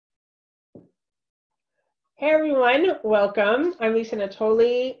Hey everyone, welcome. I'm Lisa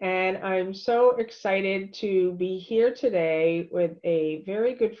Natoli, and I'm so excited to be here today with a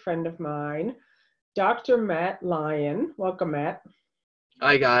very good friend of mine, Dr. Matt Lyon. Welcome, Matt.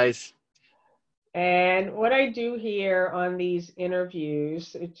 Hi guys. And what I do here on these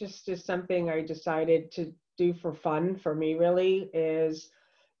interviews, it just is something I decided to do for fun for me, really, is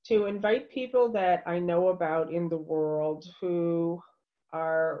to invite people that I know about in the world who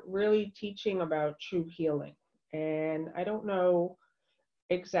are really teaching about true healing. And I don't know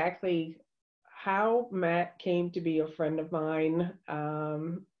exactly how Matt came to be a friend of mine,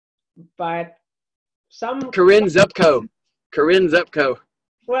 but some, Corinne Zupko. Corinne Zupko.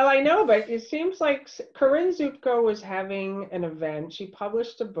 well, I know, but it seems like Corinne Zutko was having an event. She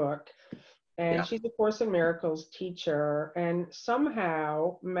published a book, and Yeah. she's a Course in Miracles teacher. And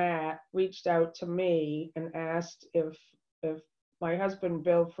somehow Matt reached out to me and asked if my husband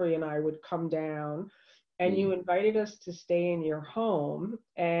Bill Free and I would come down. And you Mm. invited us to stay in your home.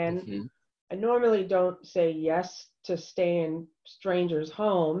 And Hmm. I normally don't say yes to stay in strangers'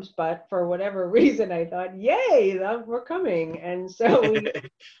 homes, but for whatever reason, I thought, yay, we're coming. And so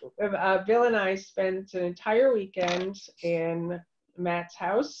Bill and I spent an entire weekend in Matt's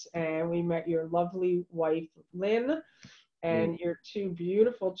house, and we met your lovely wife, Lynn, Mm. and your two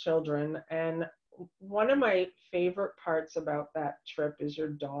beautiful children. And one of my favorite parts about that trip is your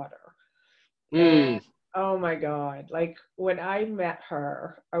daughter. And Mm. oh my God, like when I met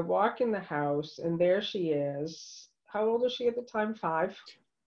her, I walk in the house and there she is. How old is she at the time? 5,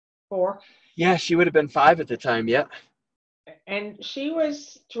 4? Yeah, she would have been 5 at the time. Yeah. And she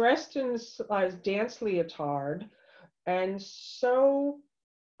was dressed in this dance leotard and so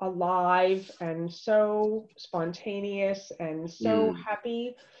alive and so spontaneous and so Mm.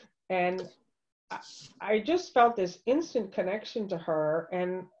 happy. And I just felt this instant connection to her.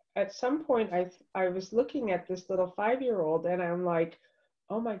 And at some point, I was looking at this little 5-year-old, and I'm like,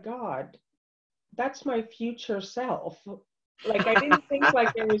 oh my God, that's my future self. Like I didn't think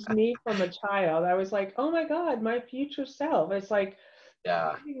like it was me from a child. I was like, oh my God, my future self. It's like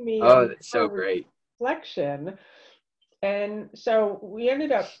Yeah. giving me a Oh, that's so more great. reflection. And so we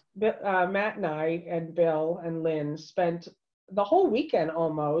ended up, Matt and I and Bill and Lynn spent the whole weekend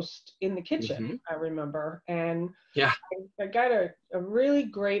almost in the kitchen, Hmm. I remember. And Yeah. I got a really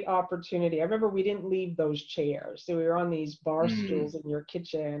great opportunity. I remember we didn't leave those chairs. So we were on these bar Mm. stools in your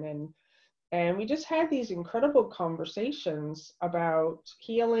kitchen, and we just had these incredible conversations about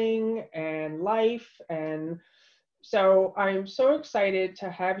healing and life. And so I'm so excited to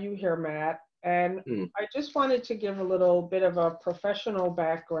have you here, Matt. And Mm. I just wanted to give a little bit of a professional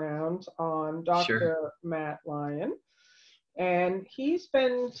background on Sure. Dr. Matt Lyon. And he's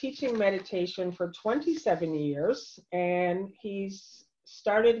been teaching meditation for 27 years, and he's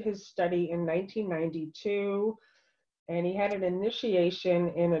started his study in 1992. And he had an initiation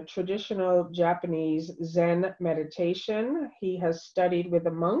in a traditional Japanese Zen meditation. He has studied with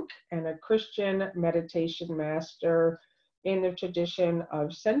a monk and a Christian meditation master in the tradition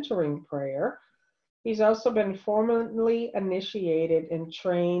of centering prayer. He's also been formally initiated and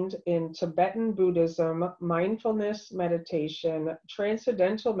trained in Tibetan Buddhism, mindfulness meditation,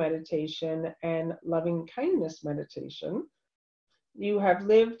 transcendental meditation, and loving kindness meditation. You have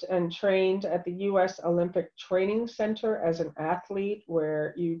lived and trained at the U.S. Olympic Training Center as an athlete,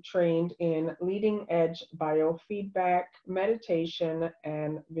 where you trained in leading edge biofeedback, meditation,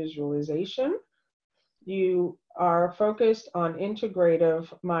 and visualization. You are focused on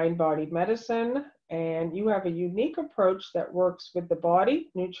integrative mind body medicine, and you have a unique approach that works with the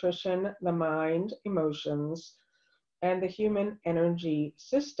body, nutrition, the mind, emotions, and the human energy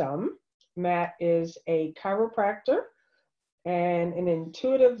system. Matt is a chiropractor and an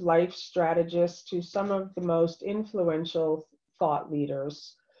intuitive life strategist to some of the most influential thought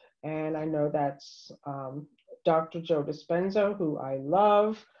leaders. And I know that's Dr. Joe Dispenza, who I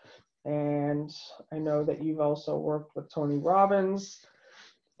love. And I know that you've also worked with Tony Robbins.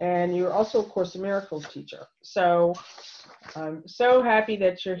 And you're also a Course in Miracles teacher. So I'm so happy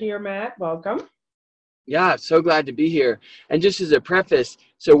that you're here, Matt. Welcome. Yeah. So glad to be here. And just as a preface,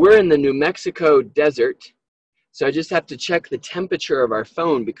 so we're in the New Mexico desert. So I just have to check the temperature of our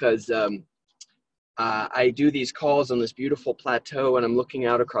phone because I do these calls on this beautiful plateau and I'm looking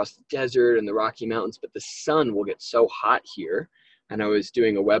out across the desert and the Rocky Mountains, but the sun will get so hot here. And I was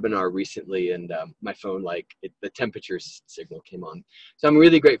doing a webinar recently and my phone, the temperature signal came on. So I'm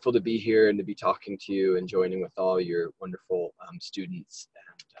really grateful to be here and to be talking to you and joining with all your wonderful students.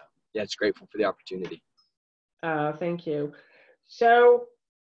 And yeah, it's grateful for the opportunity. Thank you. So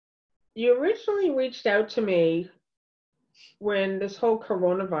you originally reached out to me when this whole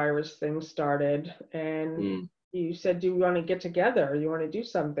coronavirus thing started, and Mm. you said, do you want to get together? You want to do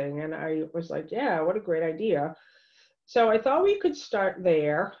something? And I was like, yeah, what a great idea. So I thought we could start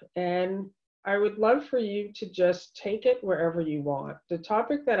there, and I would love for you to just take it wherever you want. The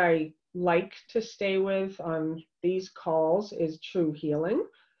topic that I like to stay with on these calls is true healing.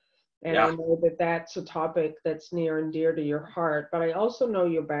 And I Yeah. know that that's a topic that's near and dear to your heart, but I also know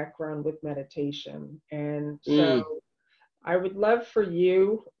your background with meditation. And so Mm. I would love for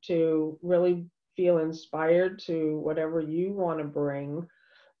you to really feel inspired to whatever you want to bring.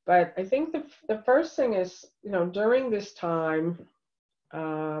 But I think the first thing is, during this time,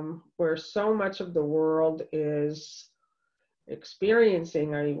 where so much of the world is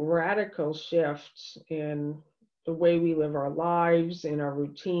experiencing a radical shift in the way we live our lives, in our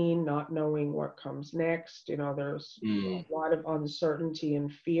routine, not knowing what comes next. There's Mm. a lot of uncertainty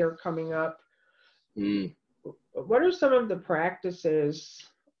and fear coming up. Mm. What are some of the practices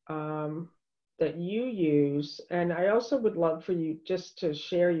that you use? And I also would love for you just to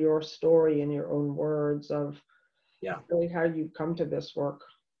share your story in your own words of Yeah. really how you've come to this work.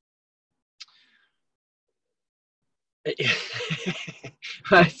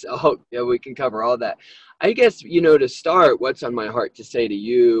 Yeah, we can cover all that. I guess, to start, what's on my heart to say to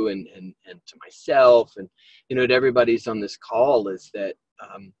you and to myself and, to everybody's on this call is that,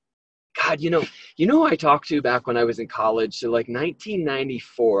 God, who I talked to back when I was in college. So like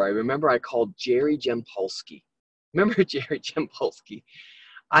 1994, I remember I called Jerry Jempolsky. Remember Jerry Jempolsky?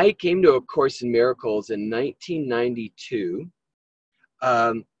 I came to A Course in Miracles in 1992.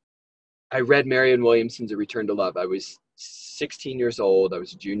 I read Marianne Williamson's A Return to Love. I was 16 years old. I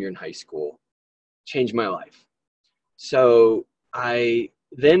was a junior in high school. Changed my life. So I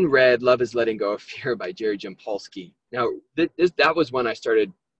then read Love is Letting Go of Fear by Jerry Jempolsky. Now, that was when I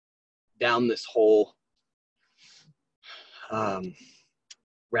started down this whole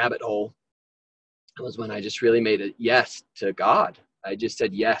rabbit hole. It was when I just really made a yes to God. I just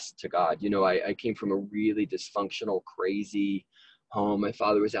said yes to God. I came from a really dysfunctional, crazy home. My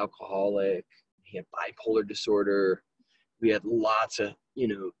father was alcoholic. He had bipolar disorder. We had lots of,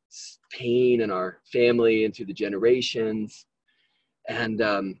 pain in our family and through the generations. And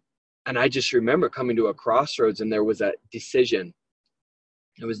I just remember coming to a crossroads, and there was a decision.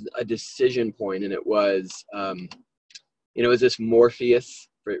 It was a decision point, and it was, it was this Morpheus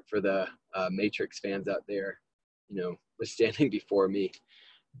for the Matrix fans out there, was standing before me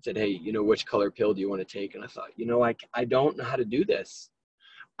and said, hey, which color pill do you want to take? And I thought, I don't know how to do this.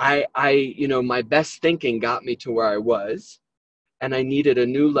 My best thinking got me to where I was, and I needed a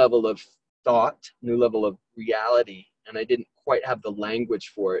new level of thought, new level of reality. And I didn't quite have the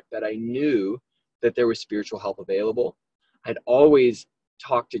language for it, but I knew that there was spiritual help available. I'd always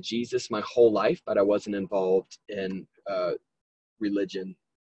talked to Jesus my whole life, but I wasn't involved in religion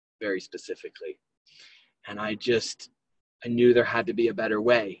very specifically. And I knew there had to be a better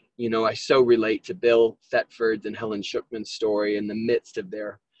way. I so relate to Bill Thetford's and Helen Schuckman's story in the midst of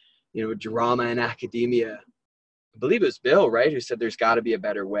their, drama in academia. I believe it was Bill, right, who said there's got to be a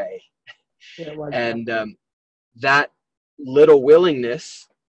better way. Yeah, it was. And that little willingness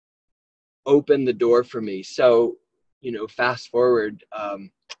opened the door for me. So, fast forward,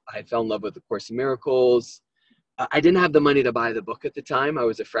 I fell in love with A Course in Miracles. I didn't have the money to buy the book at the time. I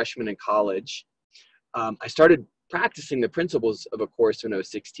was a freshman in college. I started practicing the principles of A Course when I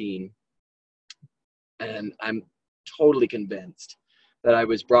was 16. And I'm totally convinced that I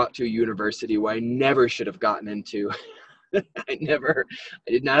was brought to a university where I never should have gotten into. I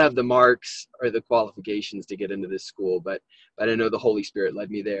did not have the marks or the qualifications to get into this school, but I know the Holy Spirit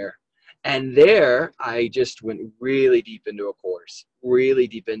led me there. And there I just went really deep into A Course, really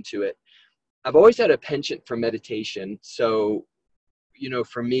deep into it. I've always had a penchant for meditation. So,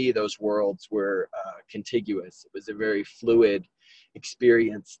 for me, those worlds were contiguous. It was a very fluid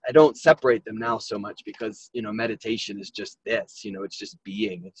experience. I don't separate them now so much because, meditation is just this, it's just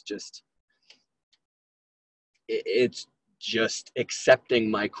being. It's just accepting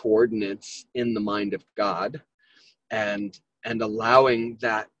my coordinates in the mind of God and allowing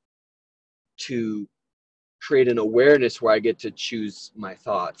that to create an awareness where I get to choose my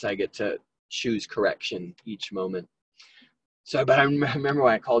thoughts. I get to choose correction each moment. So, but I remember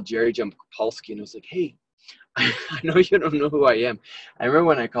when I called Jerry Jempolsky and I was like, hey, I know you don't know who I am. I remember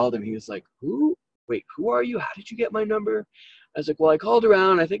when I called him, he was like, who are you? How did you get my number? I was like, well, I called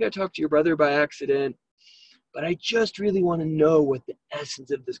around. I think I talked to your brother by accident, but I just really want to know what the essence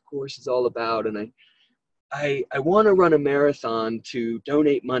of this course is all about. And I want to run a marathon to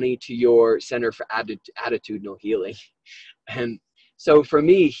donate money to your Center for Attitudinal Healing. And So for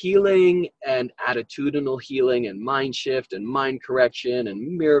me, healing and attitudinal healing and mind shift and mind correction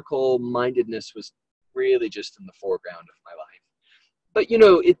and miracle mindedness was really just in the foreground of my life. But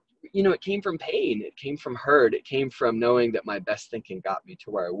it came from pain. It came from hurt. It came from knowing that my best thinking got me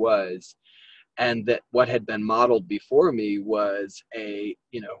to where I was, and that what had been modeled before me was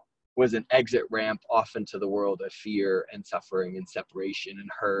was an exit ramp off into the world of fear and suffering and separation and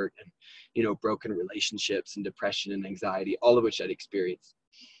hurt and, broken relationships and depression and anxiety, all of which I'd experienced.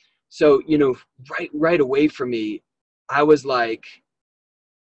 So, right away for me, I was like,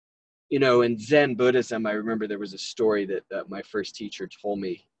 in Zen Buddhism, I remember there was a story that my first teacher told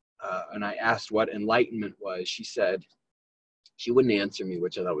me, and I asked what enlightenment was. She said, she wouldn't answer me,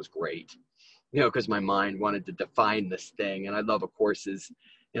 which I thought was great, because my mind wanted to define this thing. And I love A Course's,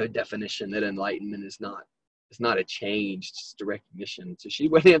 definition that enlightenment is not a change, it's just a recognition. So she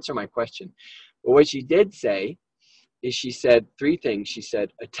wouldn't answer my question. But what she did say is, she said three things. She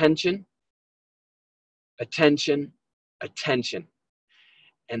said, attention, attention, attention.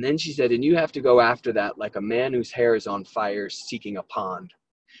 And then she said, and you have to go after that like a man whose hair is on fire seeking a pond.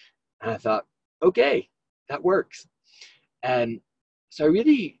 And I thought, okay, that works. And so I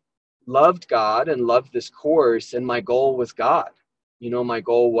really loved God and loved this course, and my goal was God. My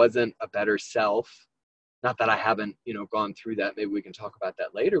goal wasn't a better self. Not that I haven't, gone through that. Maybe we can talk about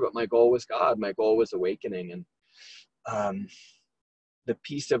that later, but my goal was God. My goal was awakening. And the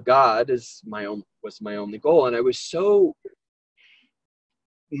peace of God was my only goal. And I was so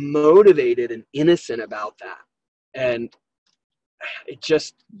motivated and innocent about that. And it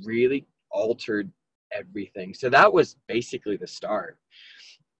just really altered everything. So that was basically the start.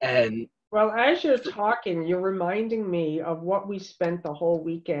 And well, as you're talking, you're reminding me of what we spent the whole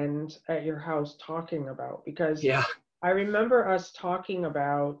weekend at your house talking about, because yeah, I remember us talking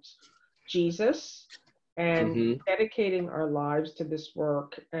about Jesus and mm-hmm. dedicating our lives to this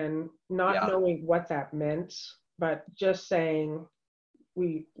work, and not Yeah. knowing what that meant, but just saying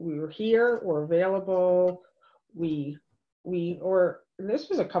we were here, we're available, and this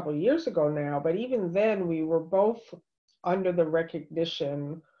was a couple of years ago now, but even then we were both under the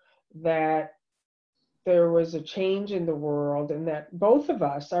recognition that there was a change in the world, and that both of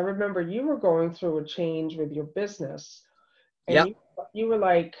us, I remember you were going through a change with your business, and Yep. you were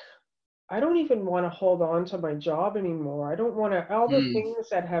like, I don't even want to hold on to my job anymore. I don't want to, all the things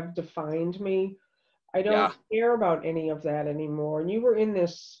that have defined me, I don't care about any of that anymore. And you were in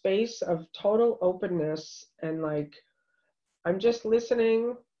this space of total openness and like, I'm just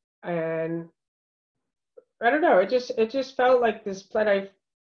listening, and I don't know, it just felt like this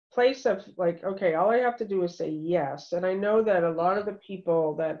place of like, okay, all I have to do is say yes. And I know that a lot of the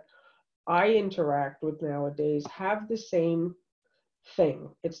people that I interact with nowadays have the same thing.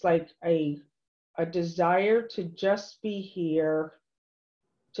 It's like a desire to just be here,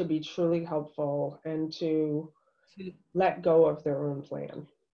 to be truly helpful, and to let go of their own plan.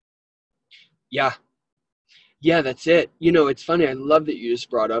 Yeah. Yeah, that's it. It's funny. I love that you just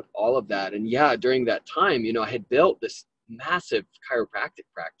brought up all of that. And yeah, during that time, I had built this massive chiropractic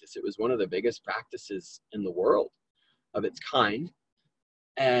practice. It was one of the biggest practices in the world of its kind.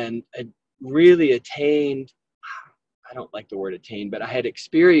 And I really attained, I don't like the word attain, but I had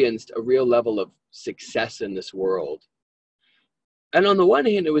experienced a real level of success in this world. And on the one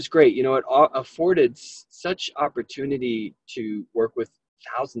hand, it was great. It afforded such opportunity to work with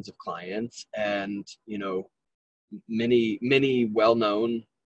thousands of clients and, many well-known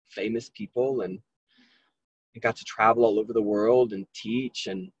famous people, and I got to travel all over the world and teach.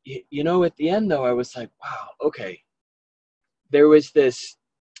 And at the end though, I was like, wow, okay, there was this,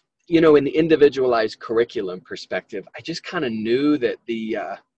 in the individualized curriculum perspective, I just kind of knew that the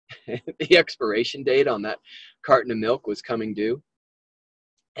the expiration date on that carton of milk was coming due.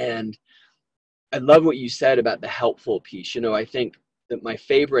 And I love what you said about the helpful piece. I think that my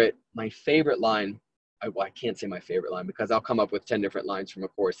favorite line, I can't say my favorite line because I'll come up with 10 different lines from A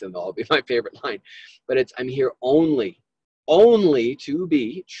Course and they'll all be my favorite line. But it's, I'm here only to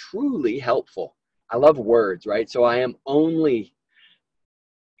be truly helpful. I love words, right? So I am only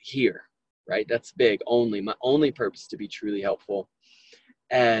here, right? That's big. Only, my only purpose to be truly helpful.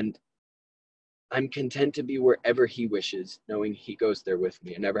 And I'm content to be wherever he wishes, knowing he goes there with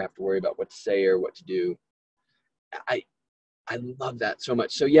me. I never have to worry about what to say or what to do. I love that so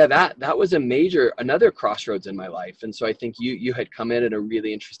much. So yeah, that was another crossroads in my life. And so I think you had come in at a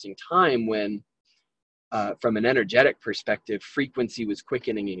really interesting time when, from an energetic perspective, frequency was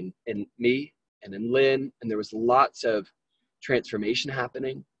quickening in me and in Lynn, and there was lots of transformation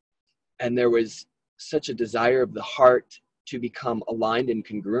happening. And there was such a desire of the heart to become aligned and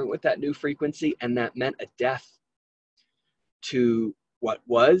congruent with that new frequency. And that meant a death. to what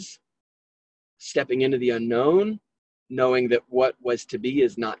was, stepping into the unknown, knowing that what was to be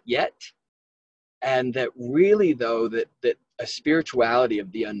is not yet, and that really, though, that a spirituality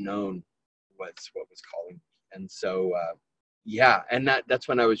of the unknown was what was calling me. And so, yeah, and that's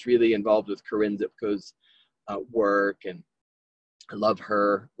when I was really involved with Corinne Zipko's work, and I love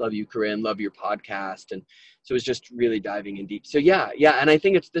her, love you, Corinne, love your podcast. And so it's just really diving in deep. So yeah. And I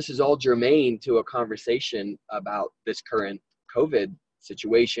think this is all germane to a conversation about this current COVID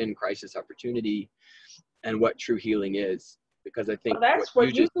situation, crisis, opportunity, and what true healing is. Because I think Well, that's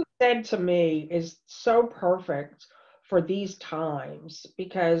what you just said to me is so perfect for these times,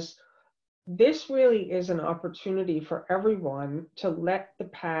 because this really is an opportunity for everyone to let the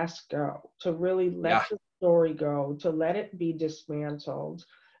past go, to really let the story go, to let it be dismantled.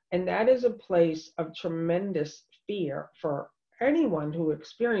 And that is a place of tremendous fear for anyone who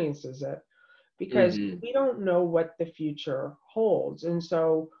experiences it, because we don't know what the future holds. And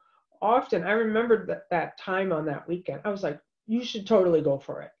so often, I remember that time on that weekend, I was like, you should totally go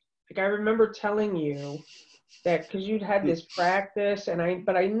for it. Like, I remember telling you that because you'd had this practice,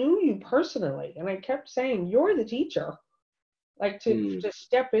 but I knew you personally, and I kept saying, you're the teacher, like to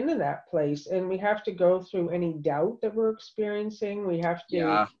step into that place. And we have to go through any doubt that we're experiencing. We have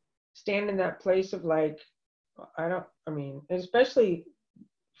to stand in that place of like, especially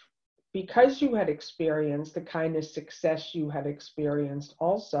because you had experienced the kind of success you had experienced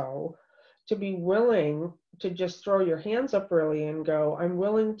also, to be willing to just throw your hands up really and go, I'm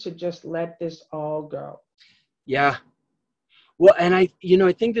willing to just let this all go. Yeah. Well, and I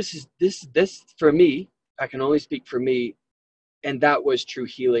think this for me, I can only speak for me, and that was true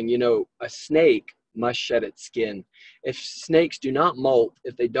healing. A snake must shed its skin. If snakes do not molt,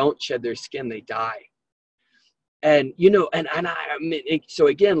 if they don't shed their skin, they die. And, so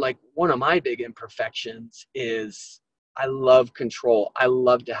again, like one of my big imperfections is I love control. I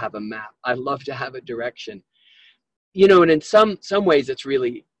love to have a map. I love to have a direction, and in some ways it's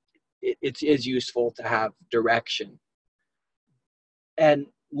really, it is useful to have direction. And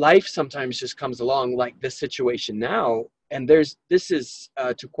life sometimes just comes along like this situation now. And this is,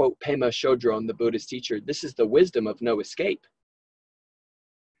 to quote Pema Chodron, the Buddhist teacher, this is the wisdom of no escape.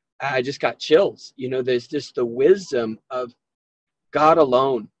 I just got chills. There's just the wisdom of God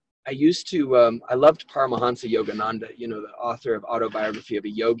alone. I loved Paramahansa Yogananda, the author of Autobiography of a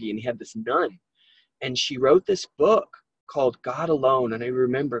Yogi, and he had this nun, and she wrote this book called God Alone. And I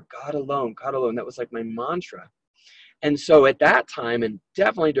remember God alone, God alone. That was like my mantra. And so at that time, and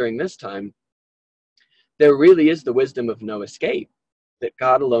definitely during this time, there really is the wisdom of no escape, that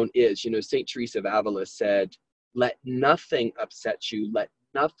God alone is. St. Teresa of Avila said, let nothing upset you. Let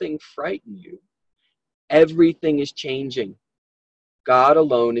nothing frighten you. Everything is changing. God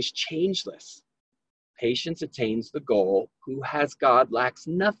alone is changeless. Patience attains the goal. Who has God lacks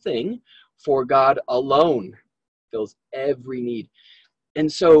nothing, for God alone fills every need.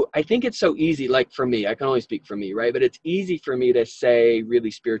 And so I think it's so easy, like for me, I can only speak for me, right? But it's easy for me to say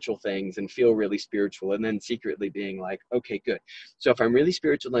really spiritual things and feel really spiritual, and then secretly being like, okay, good. So if I'm really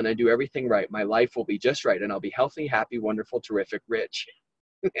spiritual and I do everything right, my life will be just right, and I'll be healthy, happy, wonderful, terrific, rich,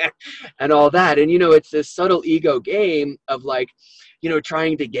 and all that. And, it's this subtle ego game of like,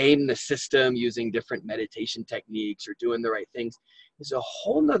 trying to game the system using different meditation techniques or doing the right things. Is a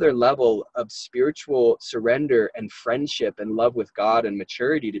whole nother level of spiritual surrender and friendship and love with God and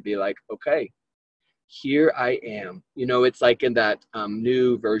maturity, to be like, okay, here I am. It's like in that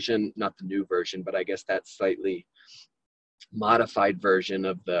new version, not the new version, but I guess that slightly modified version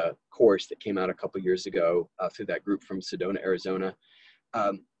of the course that came out a couple years ago through that group from Sedona, Arizona.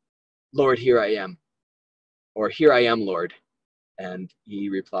 Lord, here I am, or here I am, Lord. And he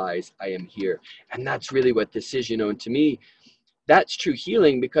replies, I am here. And that's really what this is, and to me, that's true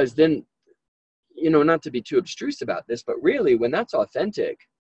healing, because then, not to be too abstruse about this, but really when that's authentic,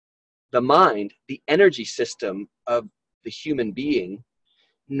 the mind, the energy system of the human being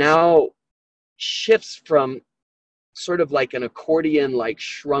now shifts from sort of like an accordion, like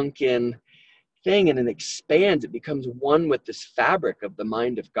shrunken thing, and it expands. It becomes one with this fabric of the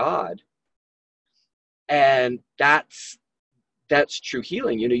mind of God. And that's true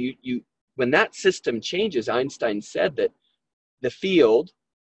healing. You when that system changes, Einstein said that the field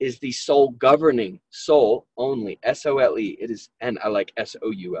is the soul governing, soul only, S-O-L-E. It is, and I like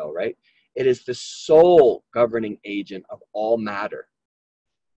S-O-U-L, right? It is the soul governing agent of all matter.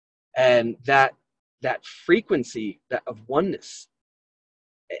 And that frequency of oneness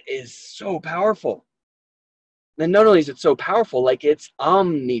is so powerful. and not only is it so powerful, like it's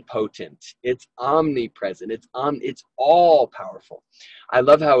omnipotent, it's omnipresent, it's all powerful. I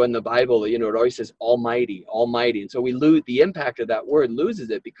love how in the Bible, you know, it always says almighty, almighty. And so we lose the impact of that word, loses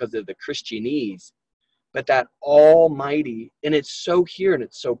it because of the Christianese. But that almighty, and it's so here and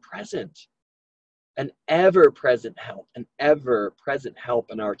it's so present, an ever-present help, an ever-present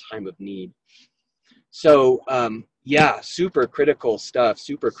help in our time of need. So yeah, super critical stuff,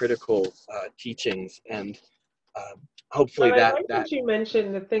 super critical teachings, and hopefully But I that like that you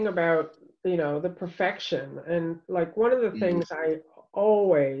mentioned the thing about, you know, the perfection. And like one of the mm, things I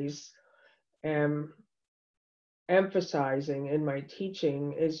always am emphasizing in my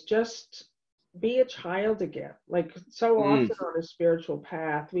teaching is just be a child again. Like so mm, often on a spiritual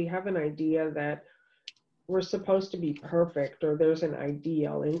path, we have an idea that we're supposed to be perfect or there's an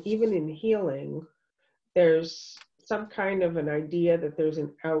ideal. And even in healing, there's some kind of an idea that there's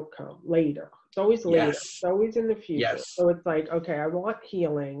an outcome later. It's always later. It's yes, always in the future. yes, So it's like, okay, I want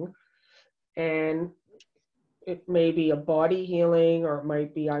healing, and it may be a body healing, or it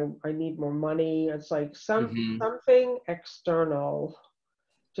might be I need more money. It's like hmm, something external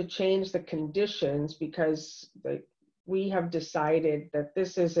to change the conditions because we have decided that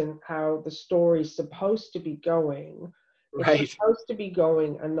this isn't how the story's supposed to be going. It's right, supposed to be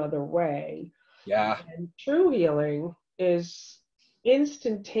going another way. yeah, And true healing is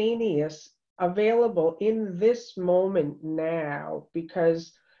instantaneous, available in this moment now,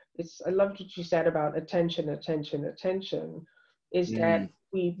 because I loved what you said about attention, attention, attention, is that mm,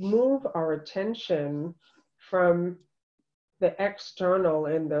 we move our attention from the external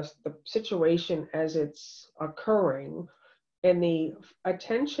and the situation as it's occurring, and the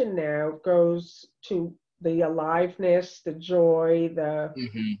attention now goes to the aliveness, the joy,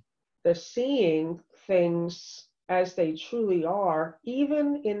 hmm, the seeing things as they truly are,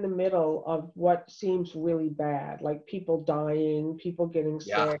 even in the middle of what seems really bad, like people dying, people getting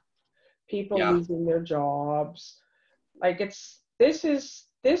yeah, sick, people yeah, losing their jobs. Like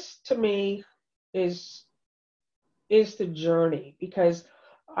this to me is is the journey, because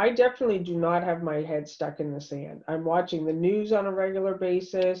I definitely do not have my head stuck in the sand. I'm watching the news on a regular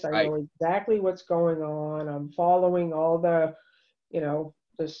basis. I right, know exactly what's going on. I'm following all the, you know,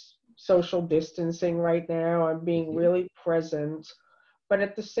 this social distancing right now. I'm being hmm, really present. But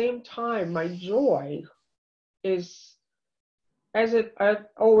at the same time, my joy is as it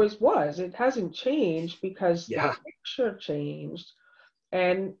always was. It hasn't changed because the yeah, picture changed.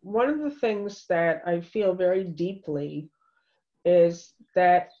 And one of the things that I feel very deeply is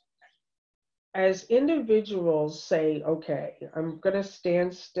that as individuals say, okay, I'm going to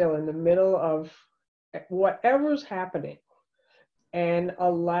stand still in the middle of whatever's happening and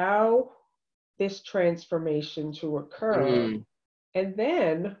allow this transformation to occur. mm, And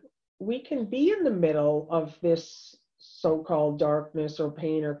then we can be in the middle of this so called darkness or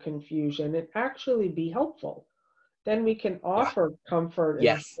pain or confusion and actually be helpful. Then we can yeah, offer comfort and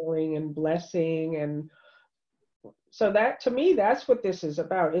yes, healing and blessing. And so that to me, that's what this is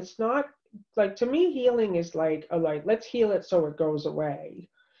about. It's not like, to me, healing is like, oh, like, let's heal it so it goes away.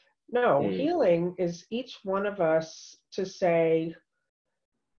 No, mm, healing is each one of us to say,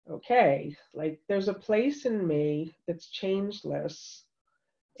 okay, like there's a place in me that's changeless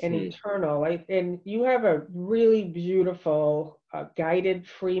and mm, eternal. And you have a really beautiful guided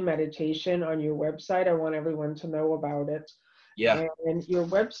free meditation on your website. I want everyone to know about it. yeah. And your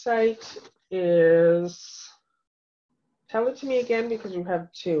website is, tell it to me again because you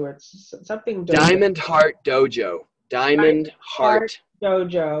have two. It's something dojo. Diamond Heart Dojo. Diamond Heart Heart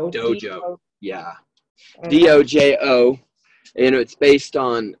Dojo. Dojo. Yeah. And DOJO. You know, it's based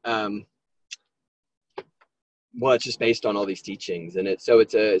on well, it's just based on all these teachings, and it's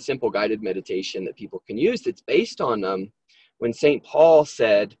a simple guided meditation that people can use. It's based on when St. Paul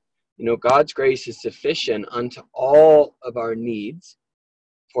said, you know, God's grace is sufficient unto all of our needs,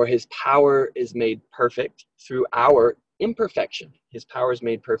 for his power is made perfect through our imperfection. His power is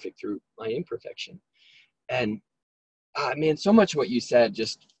made perfect through my imperfection. And man, so much of what you said,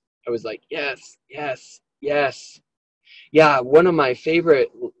 just I was like, yes, yes, yes. Yeah, one of my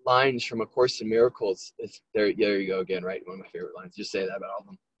favorite lines from A Course in Miracles is there. There you go again, right? One of my favorite lines. Just say that about all of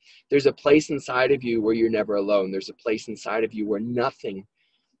them. There's a place inside of you where you're never alone. There's a place inside of you where nothing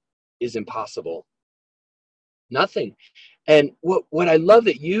is impossible. Nothing. And what I love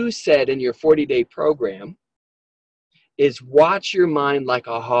that you said in your 40-day program is watch your mind like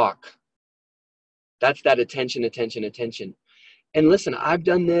a hawk. That's that attention, attention, attention. And listen, I've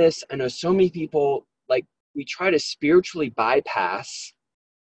done this. I know so many people, like, we try to spiritually bypass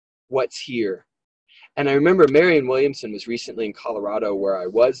what's here. And I remember Marianne Williamson was recently in Colorado where I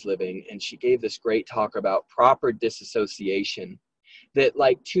was living, and she gave this great talk about proper disassociation, that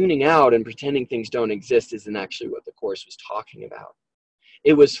like tuning out and pretending things don't exist isn't actually what the Course was talking about.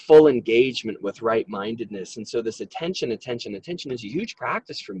 It was full engagement with right-mindedness. And so this attention is a huge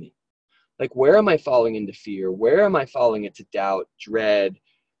practice for me. Like, where am I falling into fear? Where am I falling into doubt, dread,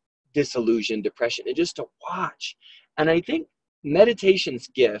 disillusion, depression? And just to watch. And I think meditation's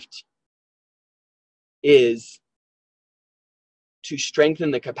gift is to strengthen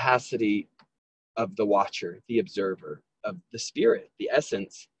the capacity of the watcher, the observer, of the spirit, the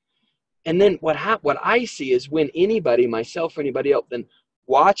essence. And then what I see is when anybody, myself or anybody else, then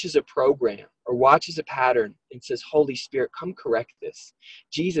watches a program or watches a pattern and says, Holy Spirit, come correct this.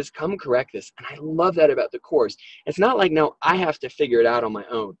 Jesus, come correct this. And I love that about the Course. It's not like now I have to figure it out on my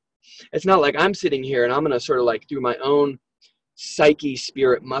own. It's not like I'm sitting here and I'm going to sort of like through my own psyche,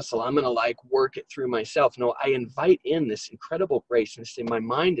 spirit, muscle, I'm going to like work it through myself. No, I invite in this incredible grace and say, my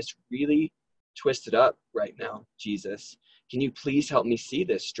mind is really twisted up right now, Jesus. Can you please help me see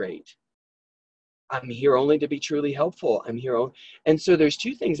this straight? I'm here only to be truly helpful. I'm here. And so there's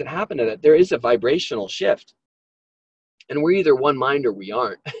two things that happen to that. There is a vibrational shift. And we're either one mind or we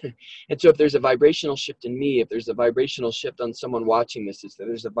aren't. And so if there's a vibrational shift in me, if there's a vibrational shift on someone watching this, if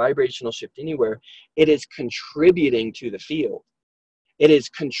there's a vibrational shift anywhere, it is contributing to the field. It is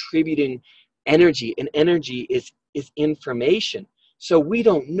contributing energy, and energy is information. So we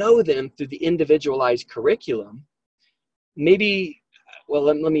don't know them through the individualized curriculum. Maybe, well,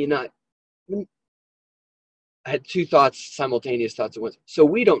 let me not. I had two thoughts, simultaneous thoughts at once. So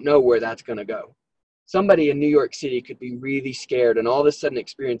we don't know where that's going to go. Somebody in New York City could be really scared and all of a sudden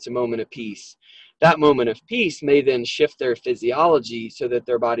experience a moment of peace. That moment of peace may then shift their physiology so that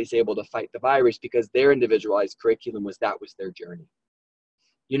their body's able to fight the virus because their individualized curriculum was their journey.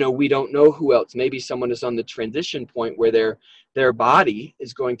 You know, we don't know who else. Maybe someone is on the transition point where their body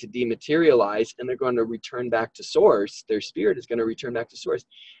is going to dematerialize and they're going to return back to source. Their spirit is going to return back to source.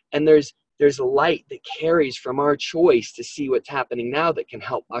 And there's a light that carries from our choice to see what's happening now that can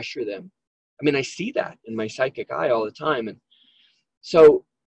help usher them. I mean, I see that in my psychic eye all the time. And so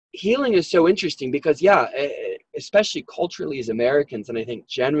healing is so interesting because, yeah, especially culturally as Americans, and I think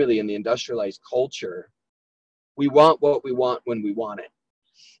generally in the industrialized culture, we want what we want when we want it.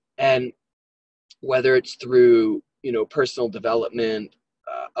 And whether it's through, you know, personal development,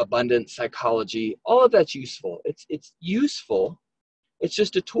 abundance psychology, all of that's useful. It's useful. It's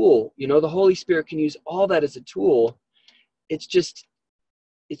just a tool. You know, the Holy Spirit can use all that as a tool. It's just,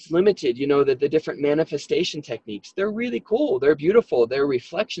 it's limited. You know, that the different manifestation techniques, they're really cool. They're beautiful. They're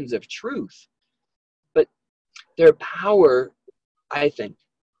reflections of truth. But their power, I think,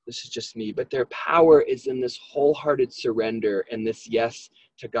 this is just me, but their power is in this wholehearted surrender and this yes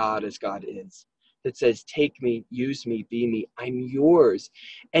to God as God is. That says, take me, use me, be me, I'm yours.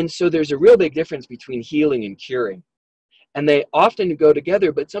 And so there's a real big difference between healing and curing. And they often go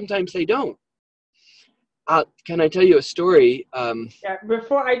together, but sometimes they don't. Can I tell you a story? Yeah,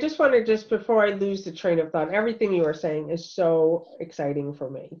 before I lose the train of thought, everything you are saying is so exciting for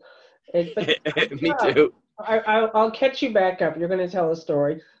me. Me too. I'll catch you back up. You're going to tell a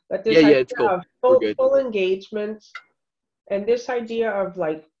story. But this Yeah, idea it's cool. of We're good. full engagement and this idea of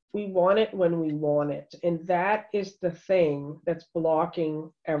like, we want it when we want it. And that is the thing that's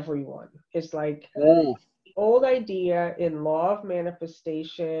blocking everyone. It's like the old idea in law of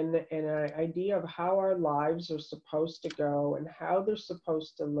manifestation and an idea of how our lives are supposed to go and how they're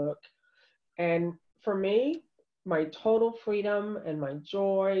supposed to look. And for me, my total freedom and my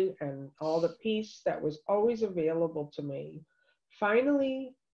joy and all the peace that was always available to me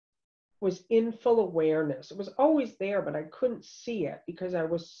finally was in full awareness. It was always there, but I couldn't see it because I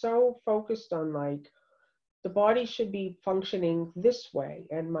was so focused on like, the body should be functioning this way,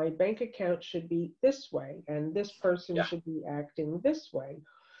 and my bank account should be this way, and this person should be acting this way.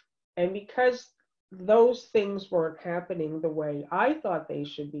 And because those things weren't happening the way I thought they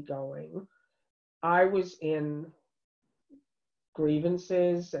should be going, I was in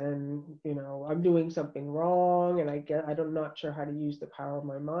grievances and, you know, I'm doing something wrong and I'm not sure how to use the power of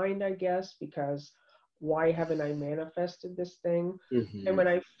my mind, I guess, because why haven't I manifested this thing? Mm-hmm. And when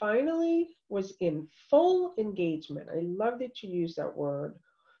I finally was in full engagement, I love that you use that word,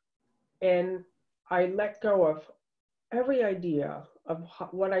 and I let go of every idea of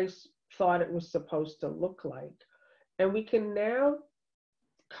what I thought it was supposed to look like. And we can now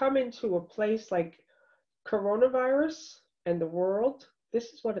come into a place like coronavirus and the world. This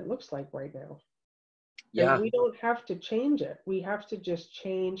is what it looks like right now. Yeah. And we don't have to change it. We have to just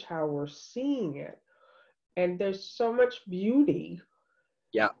change how we're seeing it. And there's so much beauty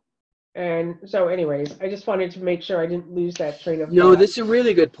And so anyways, I just wanted to make sure I didn't lose that train of No, thought. this is a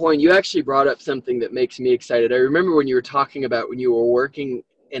really good point. You actually brought up something that makes me excited. I remember when you were talking about when you were working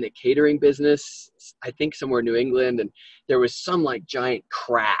in a catering business, I think somewhere in New England, and there was some like giant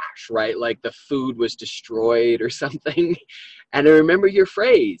crash, right? Like the food was destroyed or something. And I remember your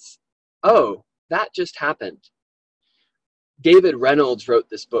phrase, oh, that just happened. David Reynolds wrote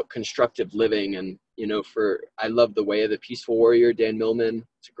this book, Constructive Living, and I love The Way of the Peaceful Warrior, Dan Millman.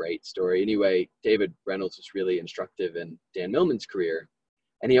 It's a great story. Anyway, David Reynolds was really instructive in Dan Millman's career,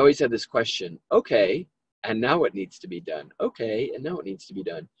 and he always had this question: okay, and now what needs to be done? Okay, and now what needs to be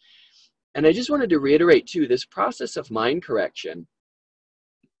done? And I just wanted to reiterate too, this process of mind correction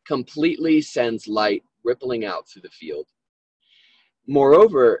completely sends light rippling out through the field.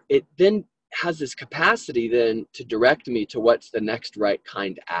 Moreover, it then has this capacity then to direct me to what's the next right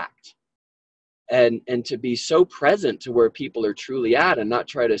kind act, and to be so present to where people are truly at, and not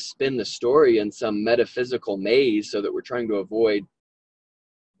try to spin the story in some metaphysical maze so that we're trying to avoid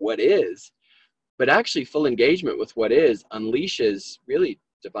what is, but actually full engagement with what is unleashes really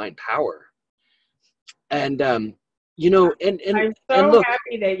divine power. And and I'm and so look,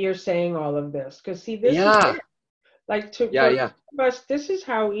 happy that you're saying all of this, because see, this is yeah, it. Like for yeah, us, this is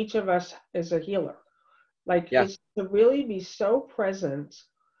how each of us is a healer. Like yeah, it's to really be so present.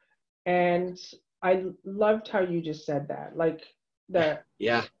 And I loved how you just said that. Like the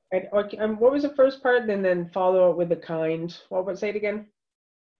yeah. and what was the first part? And then follow it with the kind. What would say it again?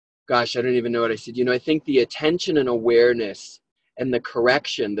 Gosh, I don't even know what I said. I think the attention and awareness and the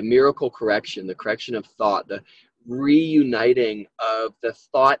correction, the miracle correction, the correction of thought, the reuniting of the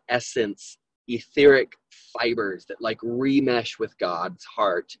thought essence, etheric fibers that like remesh with God's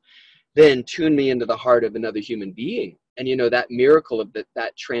heart, then tune me into the heart of another human being. And that miracle of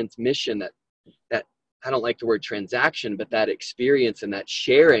that transmission, that I don't like the word transaction, but that experience and that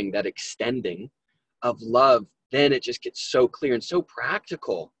sharing, that extending of love, then it just gets so clear and so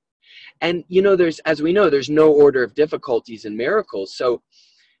practical. And as we know, there's no order of difficulties in miracles. So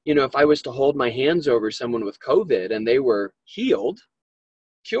if I was to hold my hands over someone with COVID and they were healed,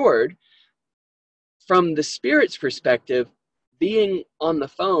 cured, from the spirit's perspective, being on the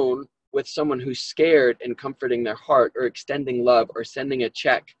phone with someone who's scared and comforting their heart, or extending love, or sending a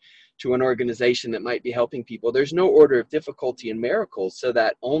check to an organization that might be helping people, there's no order of difficulty in miracles. So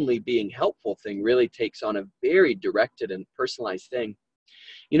that only being helpful thing really takes on a very directed and personalized thing.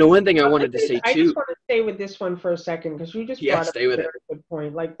 One thing I wanted to say I just too. want to stay with this one for a second, because you just Yeah, brought up stay a with very it. good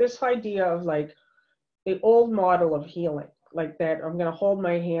point. Like this idea of like the old model of healing, like that I'm going to hold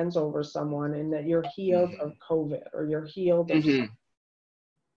my hands over someone and that you're healed of COVID or you're healed of Mm-hmm.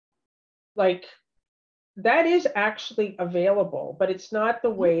 like that is actually available, but it's not the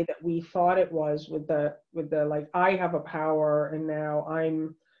way that we thought it was with the like I have a power and now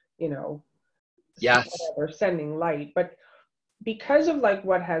I'm, you know, Yes. whatever, sending light. But because of like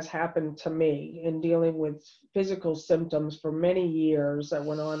what has happened to me in dealing with physical symptoms for many years, that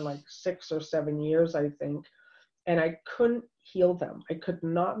went on like 6 or 7 years, I think, and I couldn't heal them. I could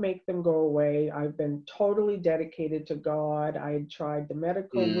not make them go away. I've been totally dedicated to God. I had tried the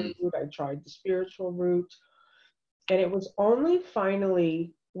medical Mm. route, I tried the spiritual route. And it was only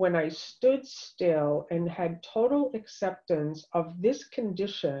finally when I stood still and had total acceptance of this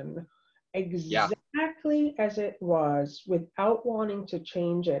condition Yeah. exactly as it was, without wanting to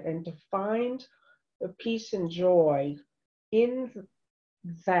change it, and to find the peace and joy in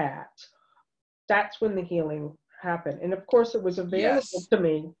that, that's when the healing happened. And of course, it was available Yes. to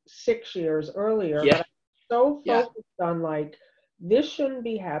me 6 years earlier, but Yeah. I'm so Yeah. focused on like, this shouldn't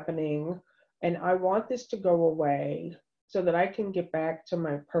be happening. And I want this to go away so that I can get back to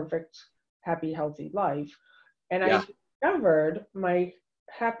my perfect, happy, healthy life. And Yeah. I discovered my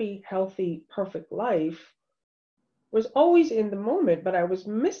happy, healthy, perfect life was always in the moment, but I was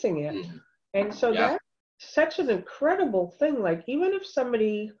missing it. Mm. And so Yeah. that's such an incredible thing. Like, even if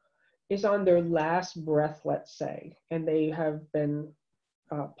somebody is on their last breath, let's say, and they have been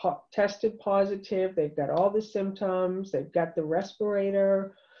tested positive, they've got all the symptoms, they've got the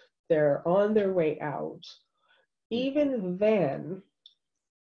respirator, they're on their way out. Even then,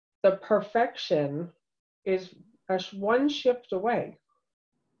 the perfection is one shift away.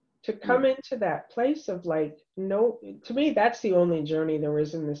 To come Mm. into that place of like, no, to me, that's the only journey there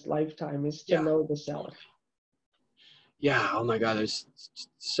is in this lifetime, is to Yeah. know the self. Yeah. Oh my God, that's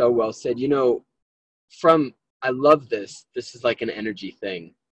so well said. From I love this. This is like an energy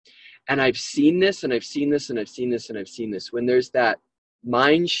thing. And I've seen this and I've seen this and I've seen this and I've seen this. When there's that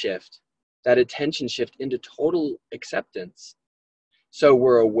mind shift, that attention shift into total acceptance. So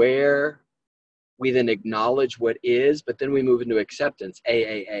we're aware, we then acknowledge what is, but then we move into acceptance.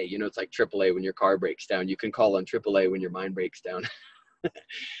 AAA, you know, it's like AAA when your car breaks down. You can call on AAA when your mind breaks down.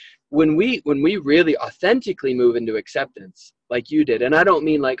 When we really authentically move into acceptance, like you did, and I don't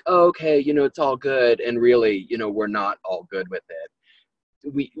mean like, oh, okay, you know, it's all good, and really, you know, we're not all good with it.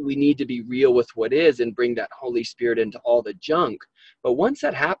 We need to be real with what is and bring that Holy Spirit into all the junk. But once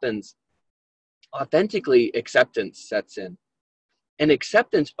that happens, authentically acceptance sets in. And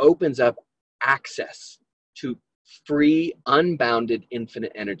acceptance opens up access to free, unbounded,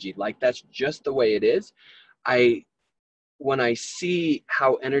 infinite energy. Like that's just the way it is. When I see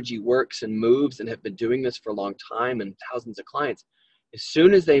how energy works and moves, and have been doing this for a long time and thousands of clients, as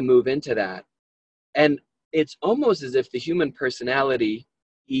soon as they move into that, and it's almost as if the human personality,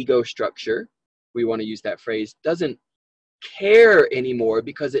 ego structure, we want to use that phrase, doesn't care anymore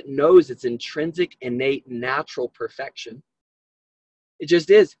because it knows its intrinsic, innate, natural perfection. It just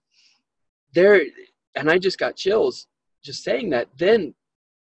is. There, and I just got chills just saying that. Then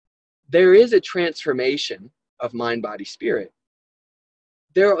there is a transformation of mind, body, spirit.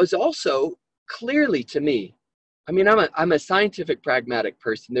 There is also clearly to me, I mean, I'm a scientific, pragmatic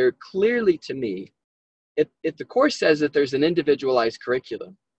person. There clearly to me, if the course says that there's an individualized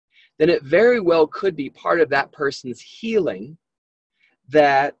curriculum, then it very well could be part of that person's healing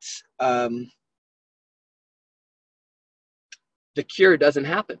that the cure doesn't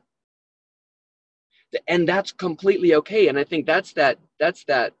happen. And that's completely okay. And I think that's that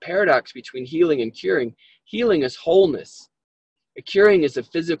paradox between healing and curing. Healing is wholeness. Curing is a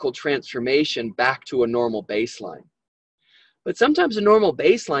physical transformation back to a normal baseline. But sometimes a normal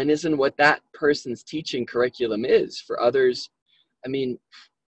baseline isn't what that person's teaching curriculum is. For others, I mean,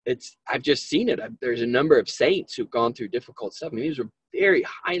 I've just seen it. There's a number of saints who've gone through difficult stuff. I mean, these were very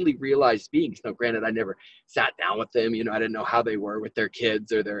highly realized beings. Now, granted, I never sat down with them. You know, I didn't know how they were with their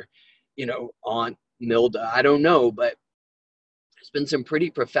kids or their, you know, aunt Milda. I don't know, but there's been some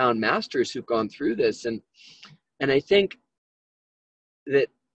pretty profound masters who've gone through this. And I think that,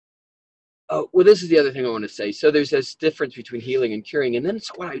 oh, well, this is the other thing I want to say. So there's this difference between healing and curing. And then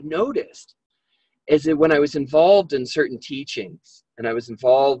it's what I noticed is that when I was involved in certain teachings and I was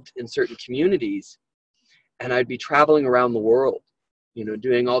involved in certain communities, and I'd be traveling around the world, you know,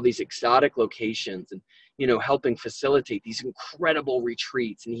 doing all these exotic locations and, you know, helping facilitate these incredible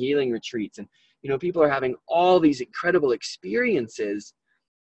retreats and healing retreats. And, you know, people are having all these incredible experiences.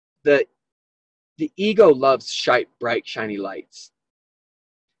 The ego loves bright, shiny lights.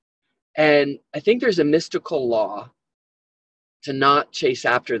 And I think there's a mystical law to not chase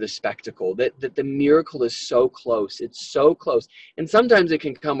after the spectacle, that the miracle is so close. It's so close. And sometimes it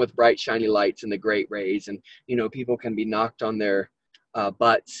can come with bright, shiny lights and the great rays. And, you know, people can be knocked on their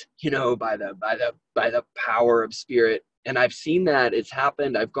butts, you know, by the power of spirit. And I've seen that. It's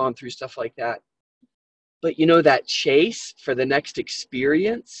happened. I've gone through stuff like that. But, you know, that chase for the next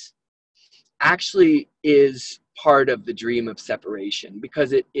experience actually is part of the dream of separation,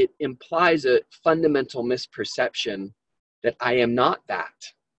 because it implies a fundamental misperception that I am not that.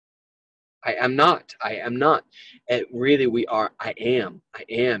 I am not. And really we are. I am.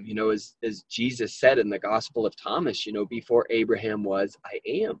 You know, as Jesus said in the Gospel of Thomas, you know, before Abraham was, I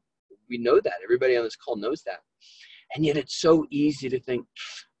am. We know that. Everybody on this call knows that. And yet it's so easy to think,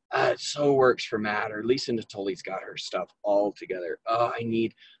 it so works for Matt, or Lisa Natoli's got her stuff all together. Oh, I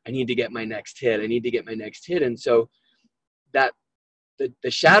need to get my next hit. I need to get my next hit. And so that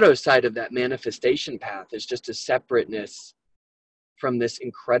the shadow side of that manifestation path is just a separateness from this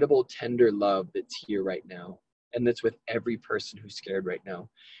incredible tender love that's here right now, and that's with every person who's scared right now,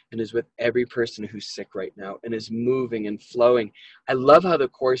 and is with every person who's sick right now, and is moving and flowing. I love how the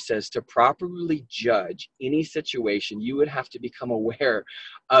Course says to properly judge any situation, you would have to become aware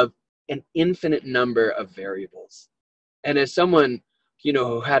of an infinite number of variables. And as someone, you know,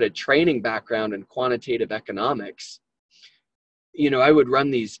 who had a training background in quantitative economics, you know, I would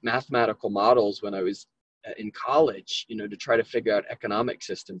run these mathematical models when I was in college, you know, to try to figure out economic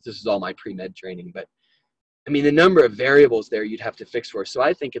systems. This is all my pre-med training, but I mean, the number of variables there you'd have to fix for. So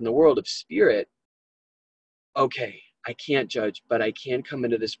I think in the world of spirit, okay, I can't judge, but I can come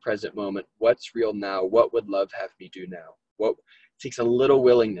into this present moment. What's real now? What would love have me do now? What takes a little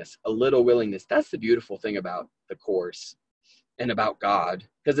willingness, That's the beautiful thing about the Course and about God,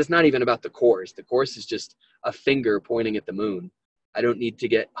 because it's not even about the Course. The Course is just a finger pointing at the moon. I don't need to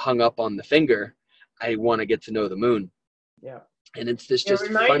get hung up on the finger. I want to get to know the moon. Yeah. And it's this You're just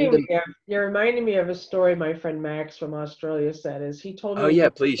reminding me of a story my friend Max from Australia said. Is he told me? Oh yeah,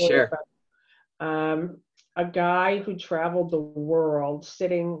 please share. About, a guy who traveled the world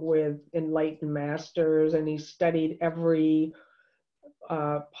sitting with enlightened masters, and he studied every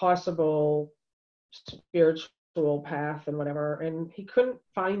possible spiritual path and whatever, and he couldn't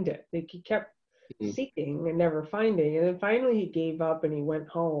find it. Like, he kept Mhm. seeking and never finding. And then finally he gave up and he went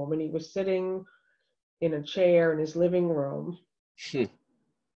home, and he was sitting in a chair in his living room. Hmm.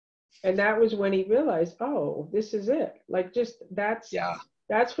 And that was when he realized, oh, this is it. Like, just Yeah.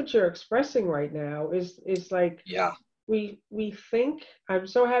 that's what you're expressing right now, is like, Yeah. we think, I'm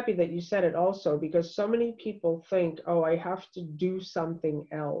so happy that you said it also, because so many people think, oh, I have to do something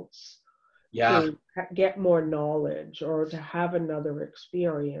else Yeah. to get more knowledge or to have another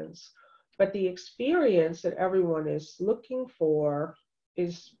experience. But the experience that everyone is looking for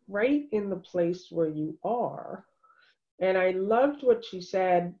is right in the place where you are. And I loved what she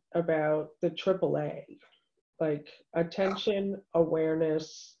said about the AAA, like Yeah. attention,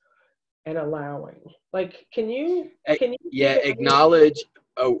 awareness, and allowing. Like, can you Yeah. give any, Acknowledge,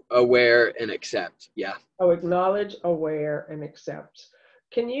 aware, and accept. Yeah. oh, acknowledge, aware, and accept.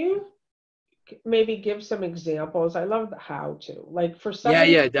 Can you maybe give some examples? I love the how to. Like, for Yeah.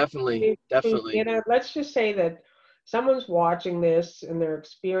 somebody Yeah. Definitely. who's Definitely. in it, let's just say that someone's watching this and they're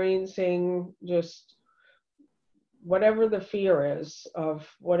experiencing just whatever the fear is of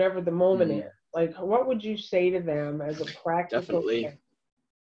whatever the moment is. Mhm. Like, what would you say to them as a practical Definitely. thing?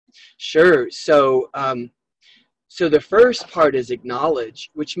 Sure. So, so the first part is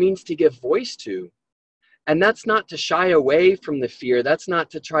acknowledge, which means to give voice to. And that's not to shy away from the fear. That's not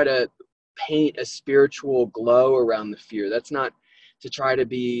to try to paint a spiritual glow around the fear. That's not to try to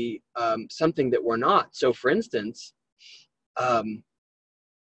be something that we're not. So, for instance, um,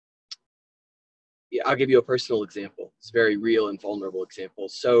 yeah, I'll give you a personal example. It's a very real and vulnerable example.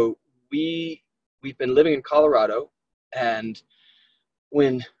 So, we've been living in Colorado, and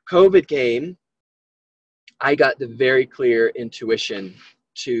when COVID came, I got the very clear intuition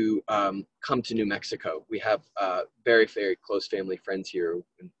to come to New Mexico. We have very, very close family friends here.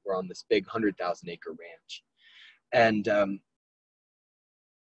 And we're on this big 100,000-acre ranch. And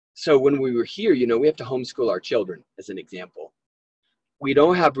so when we were here, we have to homeschool our children, as an example. We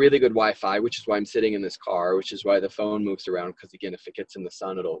don't have really good Wi-Fi, which is why I'm sitting in this car, which is why the phone moves around. Because again, if it gets in the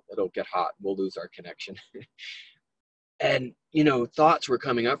sun, it'll get hot. We'll lose our connection. And, thoughts were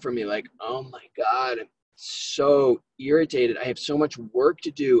coming up for me like, oh my God, I'm so irritated. I have so much work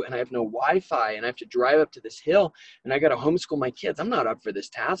to do and I have no Wi-Fi and I have to drive up to this hill and I got to homeschool my kids. I'm not up for this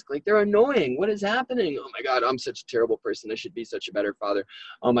task. Like, they're annoying. What is happening? Oh my God, I'm such a terrible person. I should be such a better father.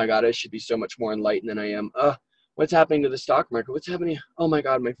 Oh my God, I should be so much more enlightened than I am. What's happening to the stock market? What's happening? Oh my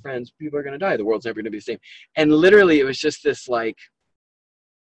God, my friends, people are going to die. The world's never going to be the same. And literally it was just this like,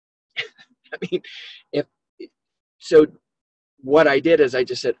 I mean, if so, what I did is I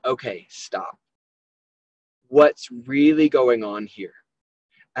just said, okay, stop. What's really going on here?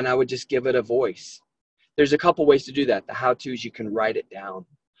 And I would just give it a voice. There's a couple ways to do that. The how-tos, you can write it down.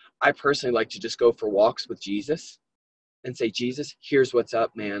 I personally like to just go for walks with Jesus and say, Jesus, here's what's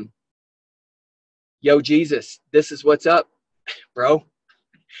up, man. Yo, Jesus, this is what's up, bro.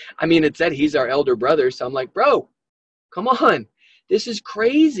 I mean, it said he's our elder brother. So I'm like, bro, come on. This is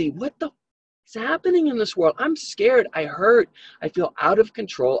crazy. What the is happening in this world? I'm scared. I hurt. I feel out of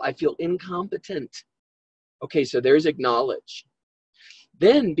control. I feel incompetent. Okay, so there's acknowledge.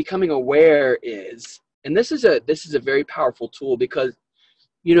 Then becoming aware is, and this is a very powerful tool, because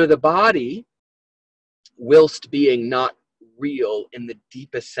the body, whilst being not real in the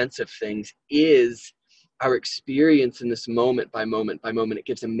deepest sense of things, is our experience in this moment by moment by moment. It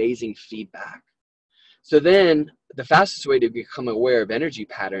gives amazing feedback. So then the fastest way to become aware of energy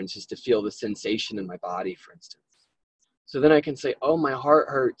patterns is to feel the sensation in my body, for instance. So then I can say, oh, my heart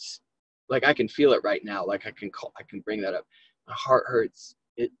hurts. Like, I can feel it right now. Like, I can bring that up. My heart hurts.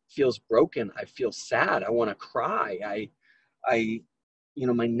 It feels broken. I feel sad. I want to cry.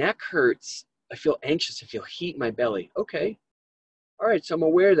 My neck hurts. I feel anxious. I feel heat in my belly. Okay. All right. So I'm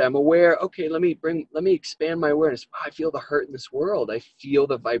aware of that. I'm aware. Okay. Let me expand my awareness. I feel the hurt in this world. I feel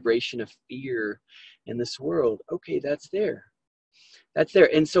the vibration of fear in this world. Okay. That's there. That's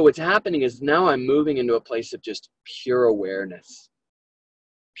there. And so what's happening is now I'm moving into a place of just pure awareness.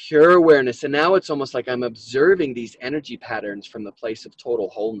 Pure awareness. And now it's almost like I'm observing these energy patterns from the place of total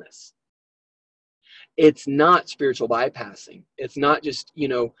wholeness. It's not spiritual bypassing. It's not just,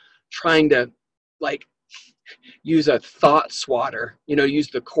 trying to like use a thought swatter, use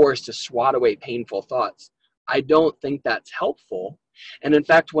the course to swat away painful thoughts. I don't think that's helpful. And in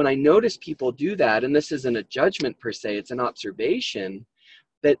fact, when I notice people do that, and this isn't a judgment per se, it's an observation,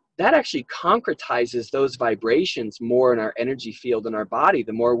 that actually concretizes those vibrations more in our energy field in our body,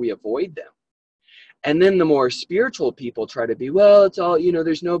 the more we avoid them. And then the more spiritual people try to be, well, it's all,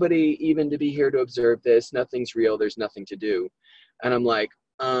 there's nobody even to be here to observe this. Nothing's real. There's nothing to do. And I'm like,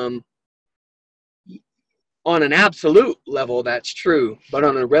 On an absolute level, that's true. But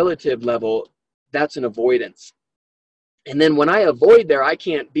on a relative level, that's an avoidance. And then when I avoid there, I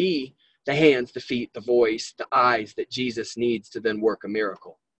can't be the hands, the feet, the voice, the eyes that Jesus needs to then work a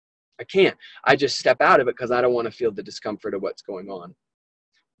miracle. I can't. I just step out of it because I don't want to feel the discomfort of what's going on.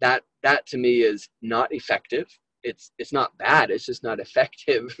 That to me is not effective. It's not bad. It's just not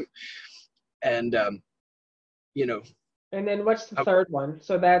effective. And you know. And then what's the third one?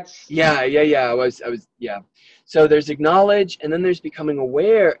 So that's Yeah. I was yeah. So there's acknowledge, and then there's becoming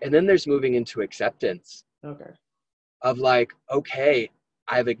aware, and then there's moving into acceptance. okay. Of like, okay,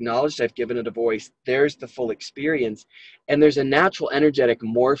 I've acknowledged, I've given it a voice. There's the full experience, and there's a natural energetic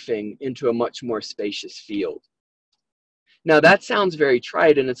morphing into a much more spacious field. Now that sounds very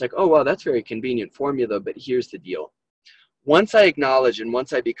trite, and it's like, oh well, that's very convenient formula. But here's the deal: once I acknowledge and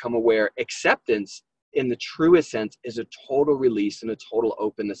once I become aware, acceptance in the truest sense is a total release and a total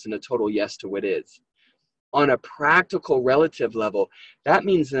openness and a total yes to what is. On a practical relative level, that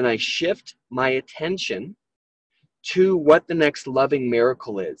means then I shift my attention to what the next loving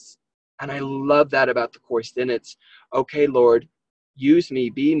miracle is. And I love that about the Course. Then it's, okay, Lord, use me,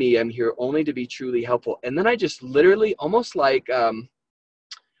 be me. I'm here only to be truly helpful. And then I just literally, almost like a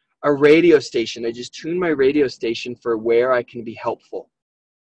radio station, I just tune my radio station for where I can be helpful.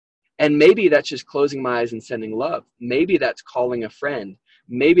 And maybe that's just closing my eyes and sending love. Maybe that's calling a friend.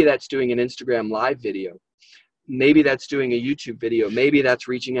 Maybe that's doing an Instagram live video. Maybe that's doing a YouTube video. Maybe that's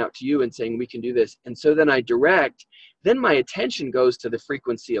reaching out to you and saying, we can do this. And so then I direct, then my attention goes to the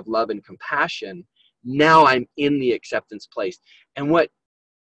frequency of love and compassion. Now I'm in the acceptance place. And what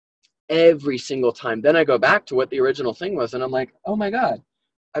every single time, then I go back to what the original thing was. And I'm like, oh my God,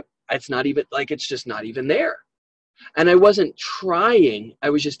 it's not even like, it's just not even there. And I wasn't trying.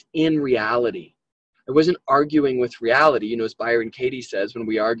 I was just in reality. I wasn't arguing with reality. You know, as Byron Katie says, when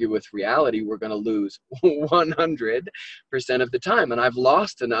we argue with reality, we're going to lose 100% of the time. And I've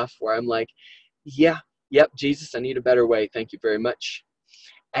lost enough where I'm like, yeah, yep, Jesus, I need a better way. Thank you very much.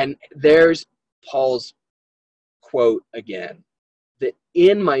 And there's Paul's quote again, that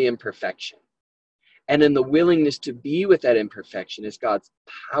in my imperfection and in the willingness to be with that imperfection is God's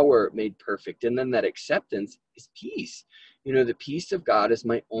power made perfect. And then that acceptance is peace. You know, the peace of God is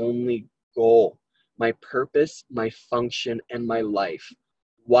my only goal, my purpose, my function, and my life,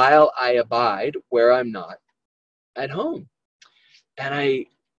 while I abide where I'm not at home. And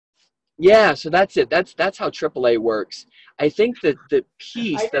so that's it. That's how AAA works. I think that the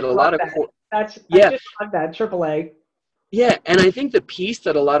piece that a lot of I just love that AAA. Yeah, and I think the piece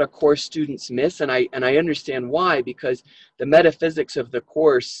that a lot of course students miss, and I understand why, because the metaphysics of the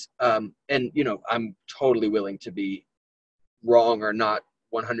course, and you know, I'm totally willing to be wrong or not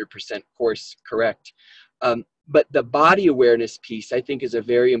 100% course correct, but the body awareness piece I think is a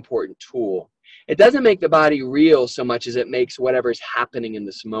very important tool. It doesn't make the body real so much as it makes whatever's happening in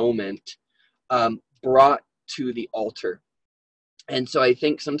this moment brought to the altar. And so I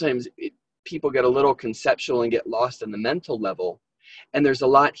think sometimes people get a little conceptual and get lost in the mental level. And there's a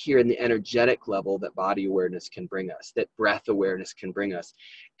lot here in the energetic level that body awareness can bring us, that breath awareness can bring us.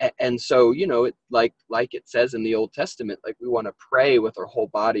 And so, you know, like it says in the Old Testament, like we want to pray with our whole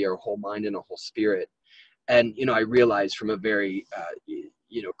body, our whole mind, and our whole spirit. And, you know, I realize from a very,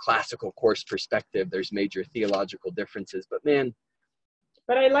 you know, classical course perspective, there's major theological differences, but man.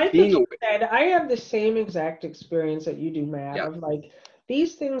 But I like what you said. I have the same exact experience that you do, Matt, of like,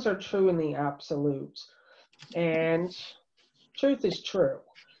 these things are true in the absolute. And truth is true.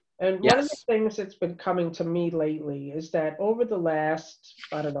 And one of the things that's been coming to me lately is that over the last,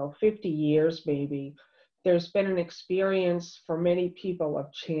 50 years maybe, there's been an experience for many people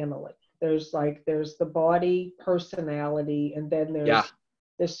of channeling. There's the body, personality, and then there's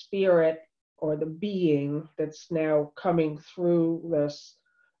the spirit or the being that's now coming through this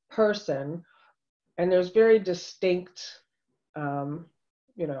person. And there's very distinct,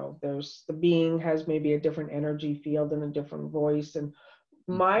 you know, there's the being has maybe a different energy field and a different voice. And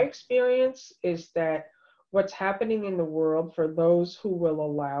my experience is that what's happening in the world for those who will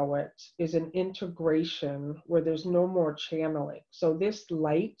allow it is an integration where there's no more channeling. So this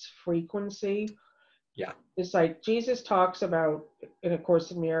light frequency, it's like Jesus talks about in A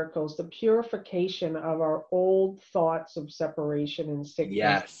Course in Miracles, the purification of our old thoughts of separation and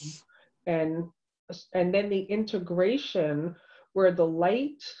sickness. And then the integration where the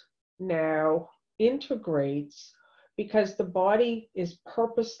light now integrates, because the body is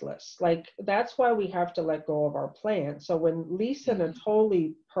purposeless. Like, that's why we have to let go of our plan. So when Lisa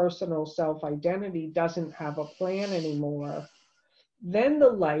Natoli personal self-identity doesn't have a plan anymore, then the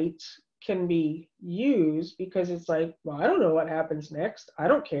light can be used because it's like, well, I don't know what happens next. I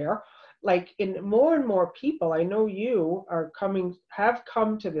don't care. Like in more and more people, I know you have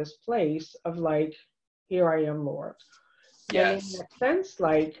come to this place of like, here I am, Lord. And in Yes. that sense,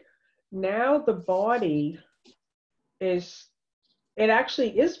 like now the body it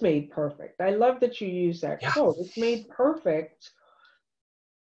actually is made perfect. I love that you use that Yeah. quote. It's made perfect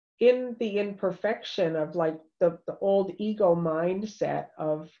in the imperfection of like the old ego mindset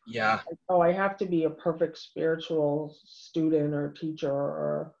of, Yeah. like, oh, I have to be a perfect spiritual student or teacher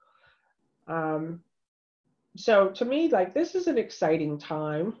or so to me, like this is an exciting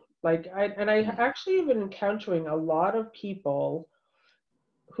time. Like I actually have been encountering a lot of people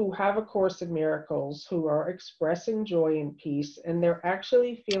who have a Course in Miracles who are expressing joy and peace, and they're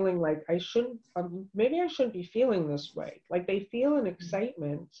actually feeling like maybe I shouldn't be feeling this way. Like they feel an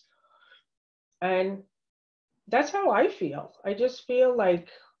excitement, and that's how I feel. I just feel like,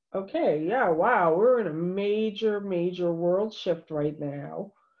 okay, yeah, wow, we're in a major, major world shift right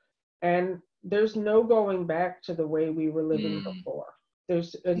now. And there's no going back to the way we were living Mm. before.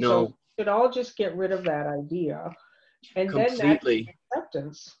 So No, we should all just get rid of that idea. And then that's completely.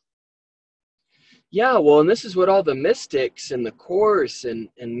 acceptance. Yeah, well, and this is what all the mystics and the Course and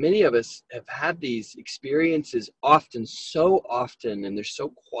many of us have had these experiences often, so often, and they're so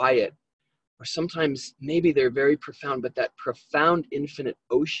quiet, or sometimes maybe they're very profound, but that profound infinite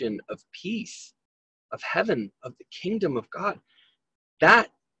ocean of peace, of heaven, of the kingdom of God, that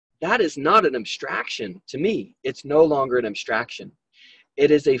is not an abstraction to me. It's no longer an abstraction. It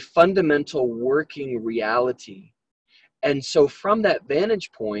is a fundamental working reality. And so from that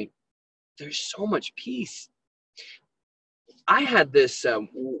vantage point, there's so much peace. I had this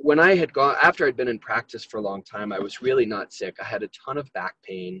when I had gone, after I'd been in practice for a long time, I was really not sick. I had a ton of back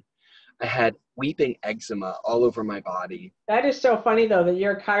pain. I had weeping eczema all over my body. That is so funny though that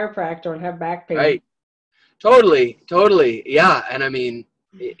you're a chiropractor and have back pain. Right. Totally. Totally. Yeah. And I mean,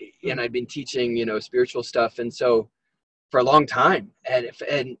 and I'd been teaching, spiritual stuff. And so for a long time,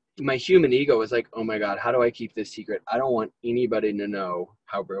 and my human ego was like, oh my God, how do I keep this secret? I don't want anybody to know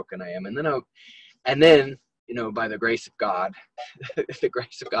how broken I am. And then, by the grace of God, the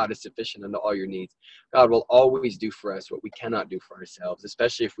grace of God is sufficient unto all your needs. God will always do for us what we cannot do for ourselves,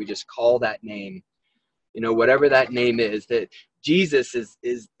 especially if we just call that name, whatever that name is. That Jesus is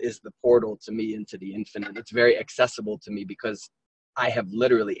the portal to me into the infinite. It's very accessible to me because I have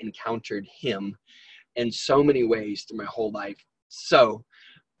literally encountered him in so many ways through my whole life. So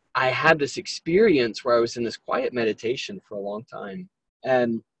I had this experience where I was in this quiet meditation for a long time.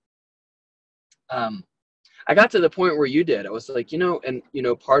 And I got to the point where you did. I was like,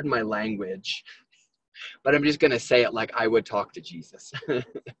 pardon my language, but I'm just going to say it like I would talk to Jesus. I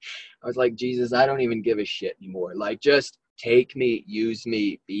was like, Jesus, I don't even give a shit anymore. Like, just take me, use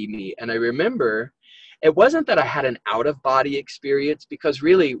me, be me. And I remember it wasn't that I had an out of body experience, because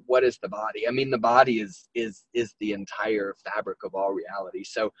really, what is the body? I mean, the body is the entire fabric of all reality.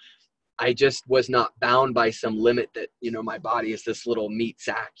 So I just was not bound by some limit that, my body is this little meat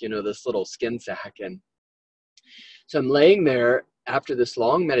sack, this little skin sack. And so I'm laying there after this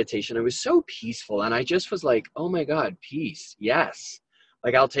long meditation. I was so peaceful, and I just was like, oh my God, peace. Yes.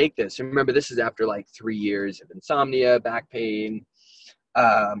 Like, I'll take this. And remember, this is after like 3 years of insomnia, back pain,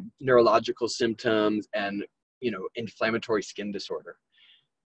 neurological symptoms, and, inflammatory skin disorder.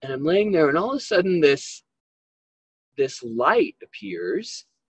 And I'm laying there, and all of a sudden this light appears,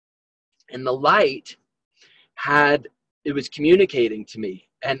 and the light it was communicating to me.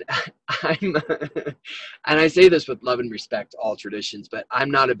 And and I say this with love and respect to all traditions, but I'm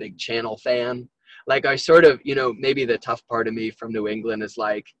not a big channel fan. Like, I sort of, maybe the tough part of me from New England is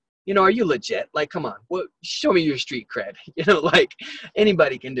like, are you legit? Like, come on, show me your street cred. Like,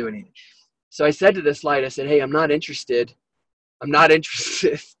 anybody can do anything. So I said to this light, I said, hey, I'm not interested. I'm not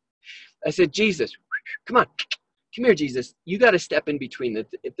interested. I said, Jesus, come on. Come here, Jesus. You got to step in between.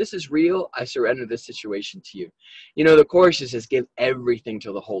 If this is real, I surrender this situation to you. The Course says, give everything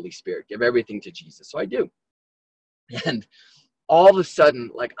to the Holy Spirit. Give everything to Jesus. So I do. And all of a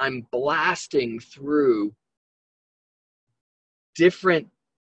sudden, like, I'm blasting through different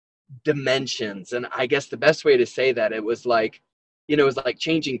dimensions. And I guess the best way to say that, it was like, it was like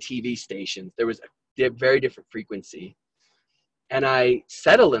changing TV stations. There was a very different frequency. And I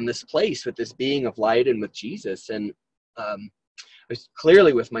settle in this place with this being of light and with Jesus. And I was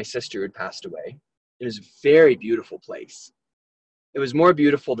clearly with my sister who had passed away. It was a very beautiful place. It was more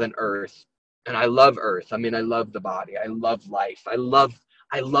beautiful than Earth. And I love Earth. I mean, I love the body. I love life. I love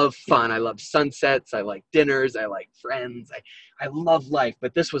fun. I love sunsets. I like dinners. I like friends. I love life.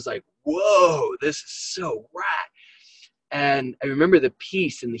 But this was like, whoa, this is so rad. And I remember the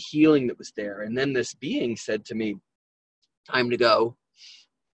peace and the healing that was there. And then this being said to me, time to go.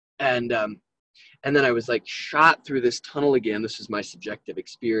 And then I was like shot through this tunnel again. This was my subjective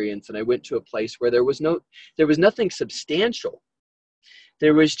experience. And I went to a place where there was nothing substantial.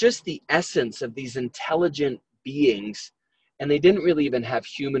 There was just the essence of these intelligent beings, and they didn't really even have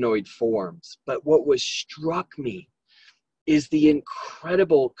humanoid forms. But what was struck me is the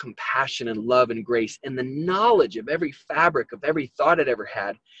incredible compassion and love and grace and the knowledge of every fabric of every thought I'd ever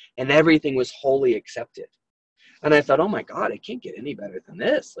had, and everything was wholly accepted. And I thought, oh my God, I can't get any better than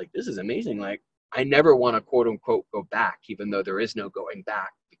this. Like, this is amazing. Like, I never want to quote unquote go back, even though there is no going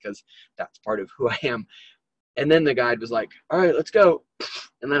back, because that's part of who I am. And then the guide was like, all right, let's go.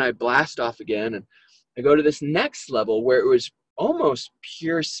 And then I blast off again. And I go to this next level where it was almost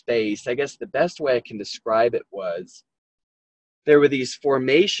pure space. I guess the best way I can describe it was there were these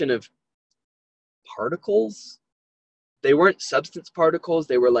formation of particles. They weren't substance particles.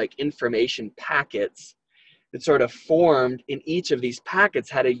 They were like information packets that sort of formed, in each of these packets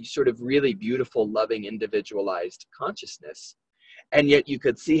had a sort of really beautiful, loving, individualized consciousness. And yet you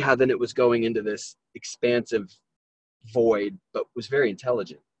could see how then it was going into this expansive void, but was very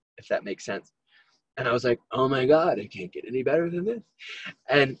intelligent, if that makes sense. And I was like, oh my God, I can't get any better than this.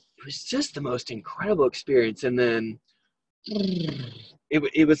 And it was just the most incredible experience. And then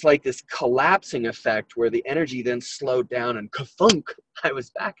it was like this collapsing effect where the energy then slowed down, and ka-thunk, I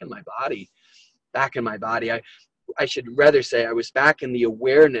was back in my body. I should rather say I was back in the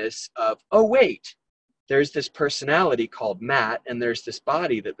awareness of, oh wait, there's this personality called Matt, and there's this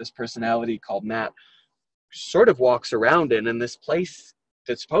body that this personality called Matt sort of walks around in this place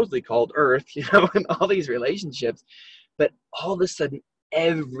that's supposedly called Earth, and all these relationships. But all of a sudden,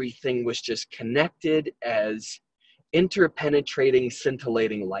 everything was just connected as interpenetrating,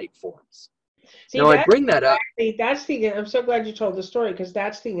 scintillating light forms. See, Now, I bring that up. I'm so glad you told the story, because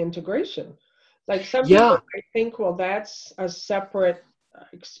that's the integration. Like, some Yeah, people might think, well, that's a separate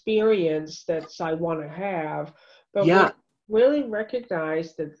experience that I want to have. But when yeah, you really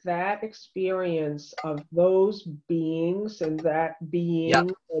recognize that experience of those beings, and that yeah,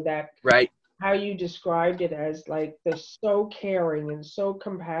 being, or that, right. how you described it as, like, they're so caring and so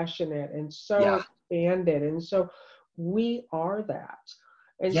compassionate and so Yeah, expanded. And so we are that.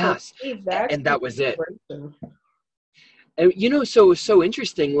 And so yes. that's And the that was it. integration. And so it was so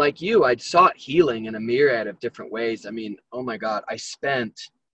interesting. Like you, I'd sought healing in a myriad of different ways. I mean, oh my God, I spent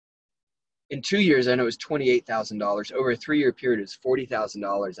in 2 years, I know it was $28,000. Over a 3-year period, it was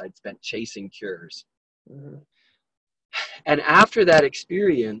 $40,000 I'd spent chasing cures. Mhm. And after that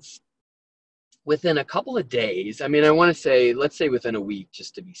experience, within a couple of days, I mean, I want to say, let's say within a week,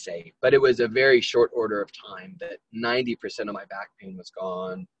 just to be safe, but it was a very short order of time that 90% of my back pain was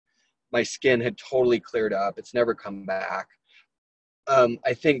gone. My skin had totally cleared up. It's never come back.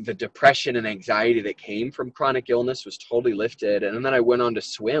 I think the depression and anxiety that came from chronic illness was totally lifted. And then I went on to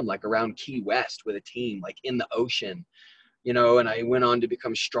swim like around Key West with a team, like in the ocean, and I went on to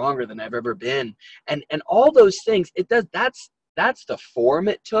become stronger than I've ever been. And all those things, that's the form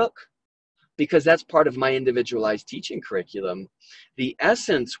it took, because that's part of my individualized teaching curriculum. The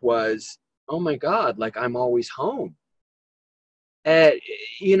essence was, oh my God, like I'm always home. And,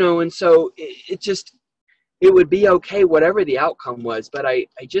 and so it would be okay, whatever the outcome was. But I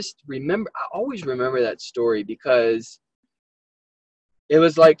always remember that story, because it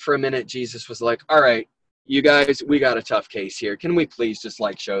was like, for a minute, Jesus was like, all right, you guys, we got a tough case here. Can we please just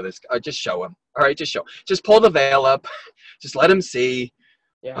like show this? Just show him. All right, just pull the veil up. Just let him see.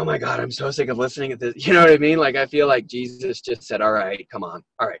 Yeah. Oh my God, I'm so sick of listening to this. You know what I mean? Like, I feel like Jesus just said, all right, come on.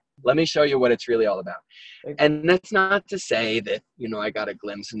 All right, let me show you what it's really all about. And that's not to say that, I got a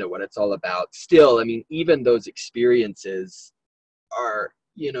glimpse into what it's all about. Still, I mean, even those experiences are,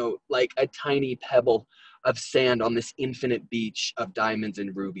 like a tiny pebble of sand on this infinite beach of diamonds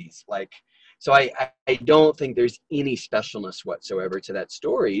and rubies. Like, so I don't think there's any specialness whatsoever to that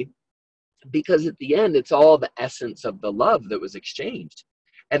story, because at the end, it's all the essence of the love that was exchanged.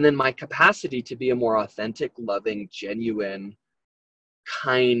 And then my capacity to be a more authentic, loving, genuine,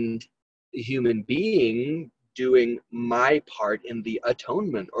 kind human being, doing my part in the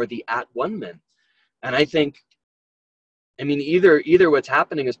atonement or the at-one-ment. And I think, I mean, either what's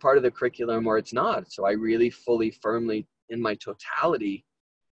happening is part of the curriculum or it's not. So I really fully, firmly, in my totality,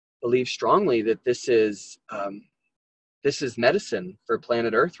 believe strongly that this is medicine for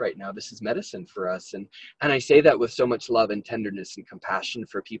planet Earth right now. This is medicine for us. And I say that with so much love and tenderness and compassion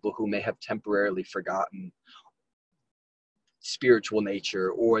for people who may have temporarily forgotten spiritual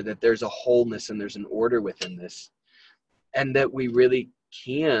nature, or that there's a wholeness and there's an order within this, and that we really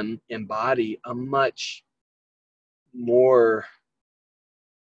can embody a much more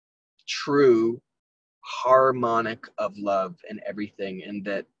true harmonic of love in everything, and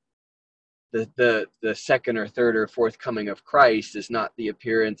that the second or third or fourth coming of Christ is not the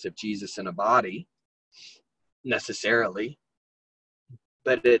appearance of Jesus in a body necessarily,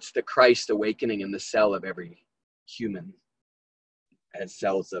 but it's the Christ awakening in the cell of every human as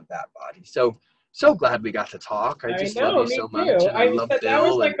cells of that body. So glad we got to talk. I I just love know, you me so much, too. and I love That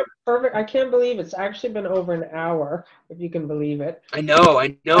was Bill, like and a perfect. I can't believe it's actually been over an hour, if you can believe it. I know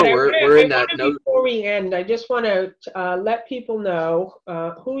But we're I in that want to note. before we end, I just want to let people know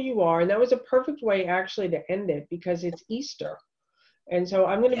who you are, and that was a perfect way actually to end it because it's Easter, and so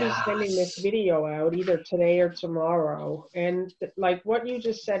I'm going to be sending this Yes. video out either today or tomorrow, and like what you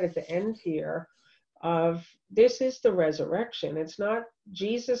just said at the end here, of this is the resurrection. It's not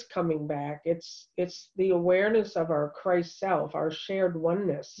Jesus coming back. It's the awareness of our Christ self, our shared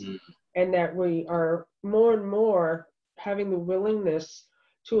oneness, Mm, and that we are more and more having the willingness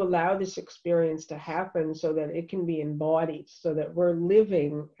to allow this experience to happen so that it can be embodied, so that we're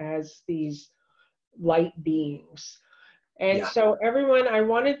living as these light beings. And yeah. so, everyone, I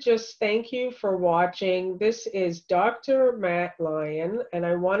want to just thank you for watching. This is Dr. Matt Lyon, and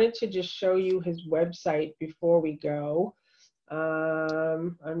I wanted to just show you his website before we go.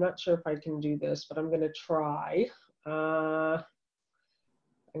 I'm not sure if I can do this, but I'm going to try. I'm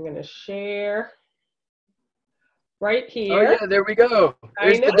going to share right Oh here. yeah, there we go. I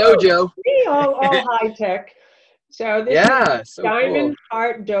There's know, the dojo. see, all high tech. So this is Yeah, so Diamond cool.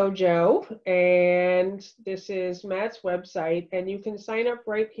 Heart Dojo, and this is Matt's website, and you can sign up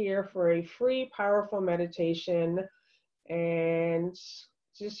right here for a free, powerful meditation, and it's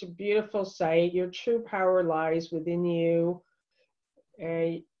just a beautiful site. Your true power lies within you,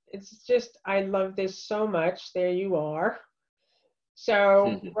 and it's just, I love this so much. There you are.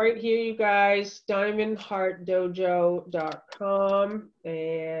 So right here, you guys, diamondheartdojo.com,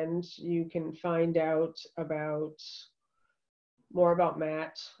 and you can find out more about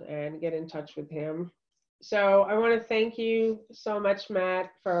Matt and get in touch with him. So I want to thank you so much,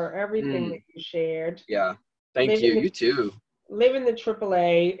 Matt, for everything that Mm, you shared. yeah. Thank you. Living the You too. living the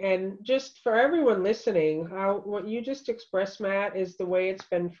AAA, and just for everyone listening, how what you just expressed, Matt, is the way it's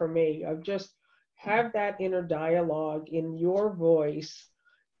been for me. Of just have that inner dialogue in your voice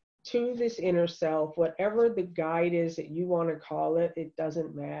to this inner self, whatever the guide is that you want to call it, it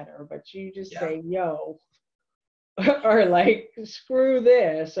doesn't matter. But you just Yeah. say, yo, or like screw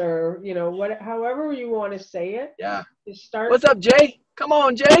this, or however you want to say it, Yeah. just start. What's up, Jay? Come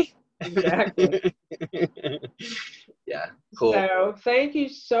on, Jay. Exactly. Yeah, cool. So thank you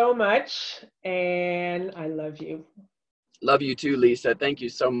so much, and I love you. Love you too, Lisa. Thank you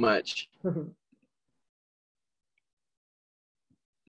so much.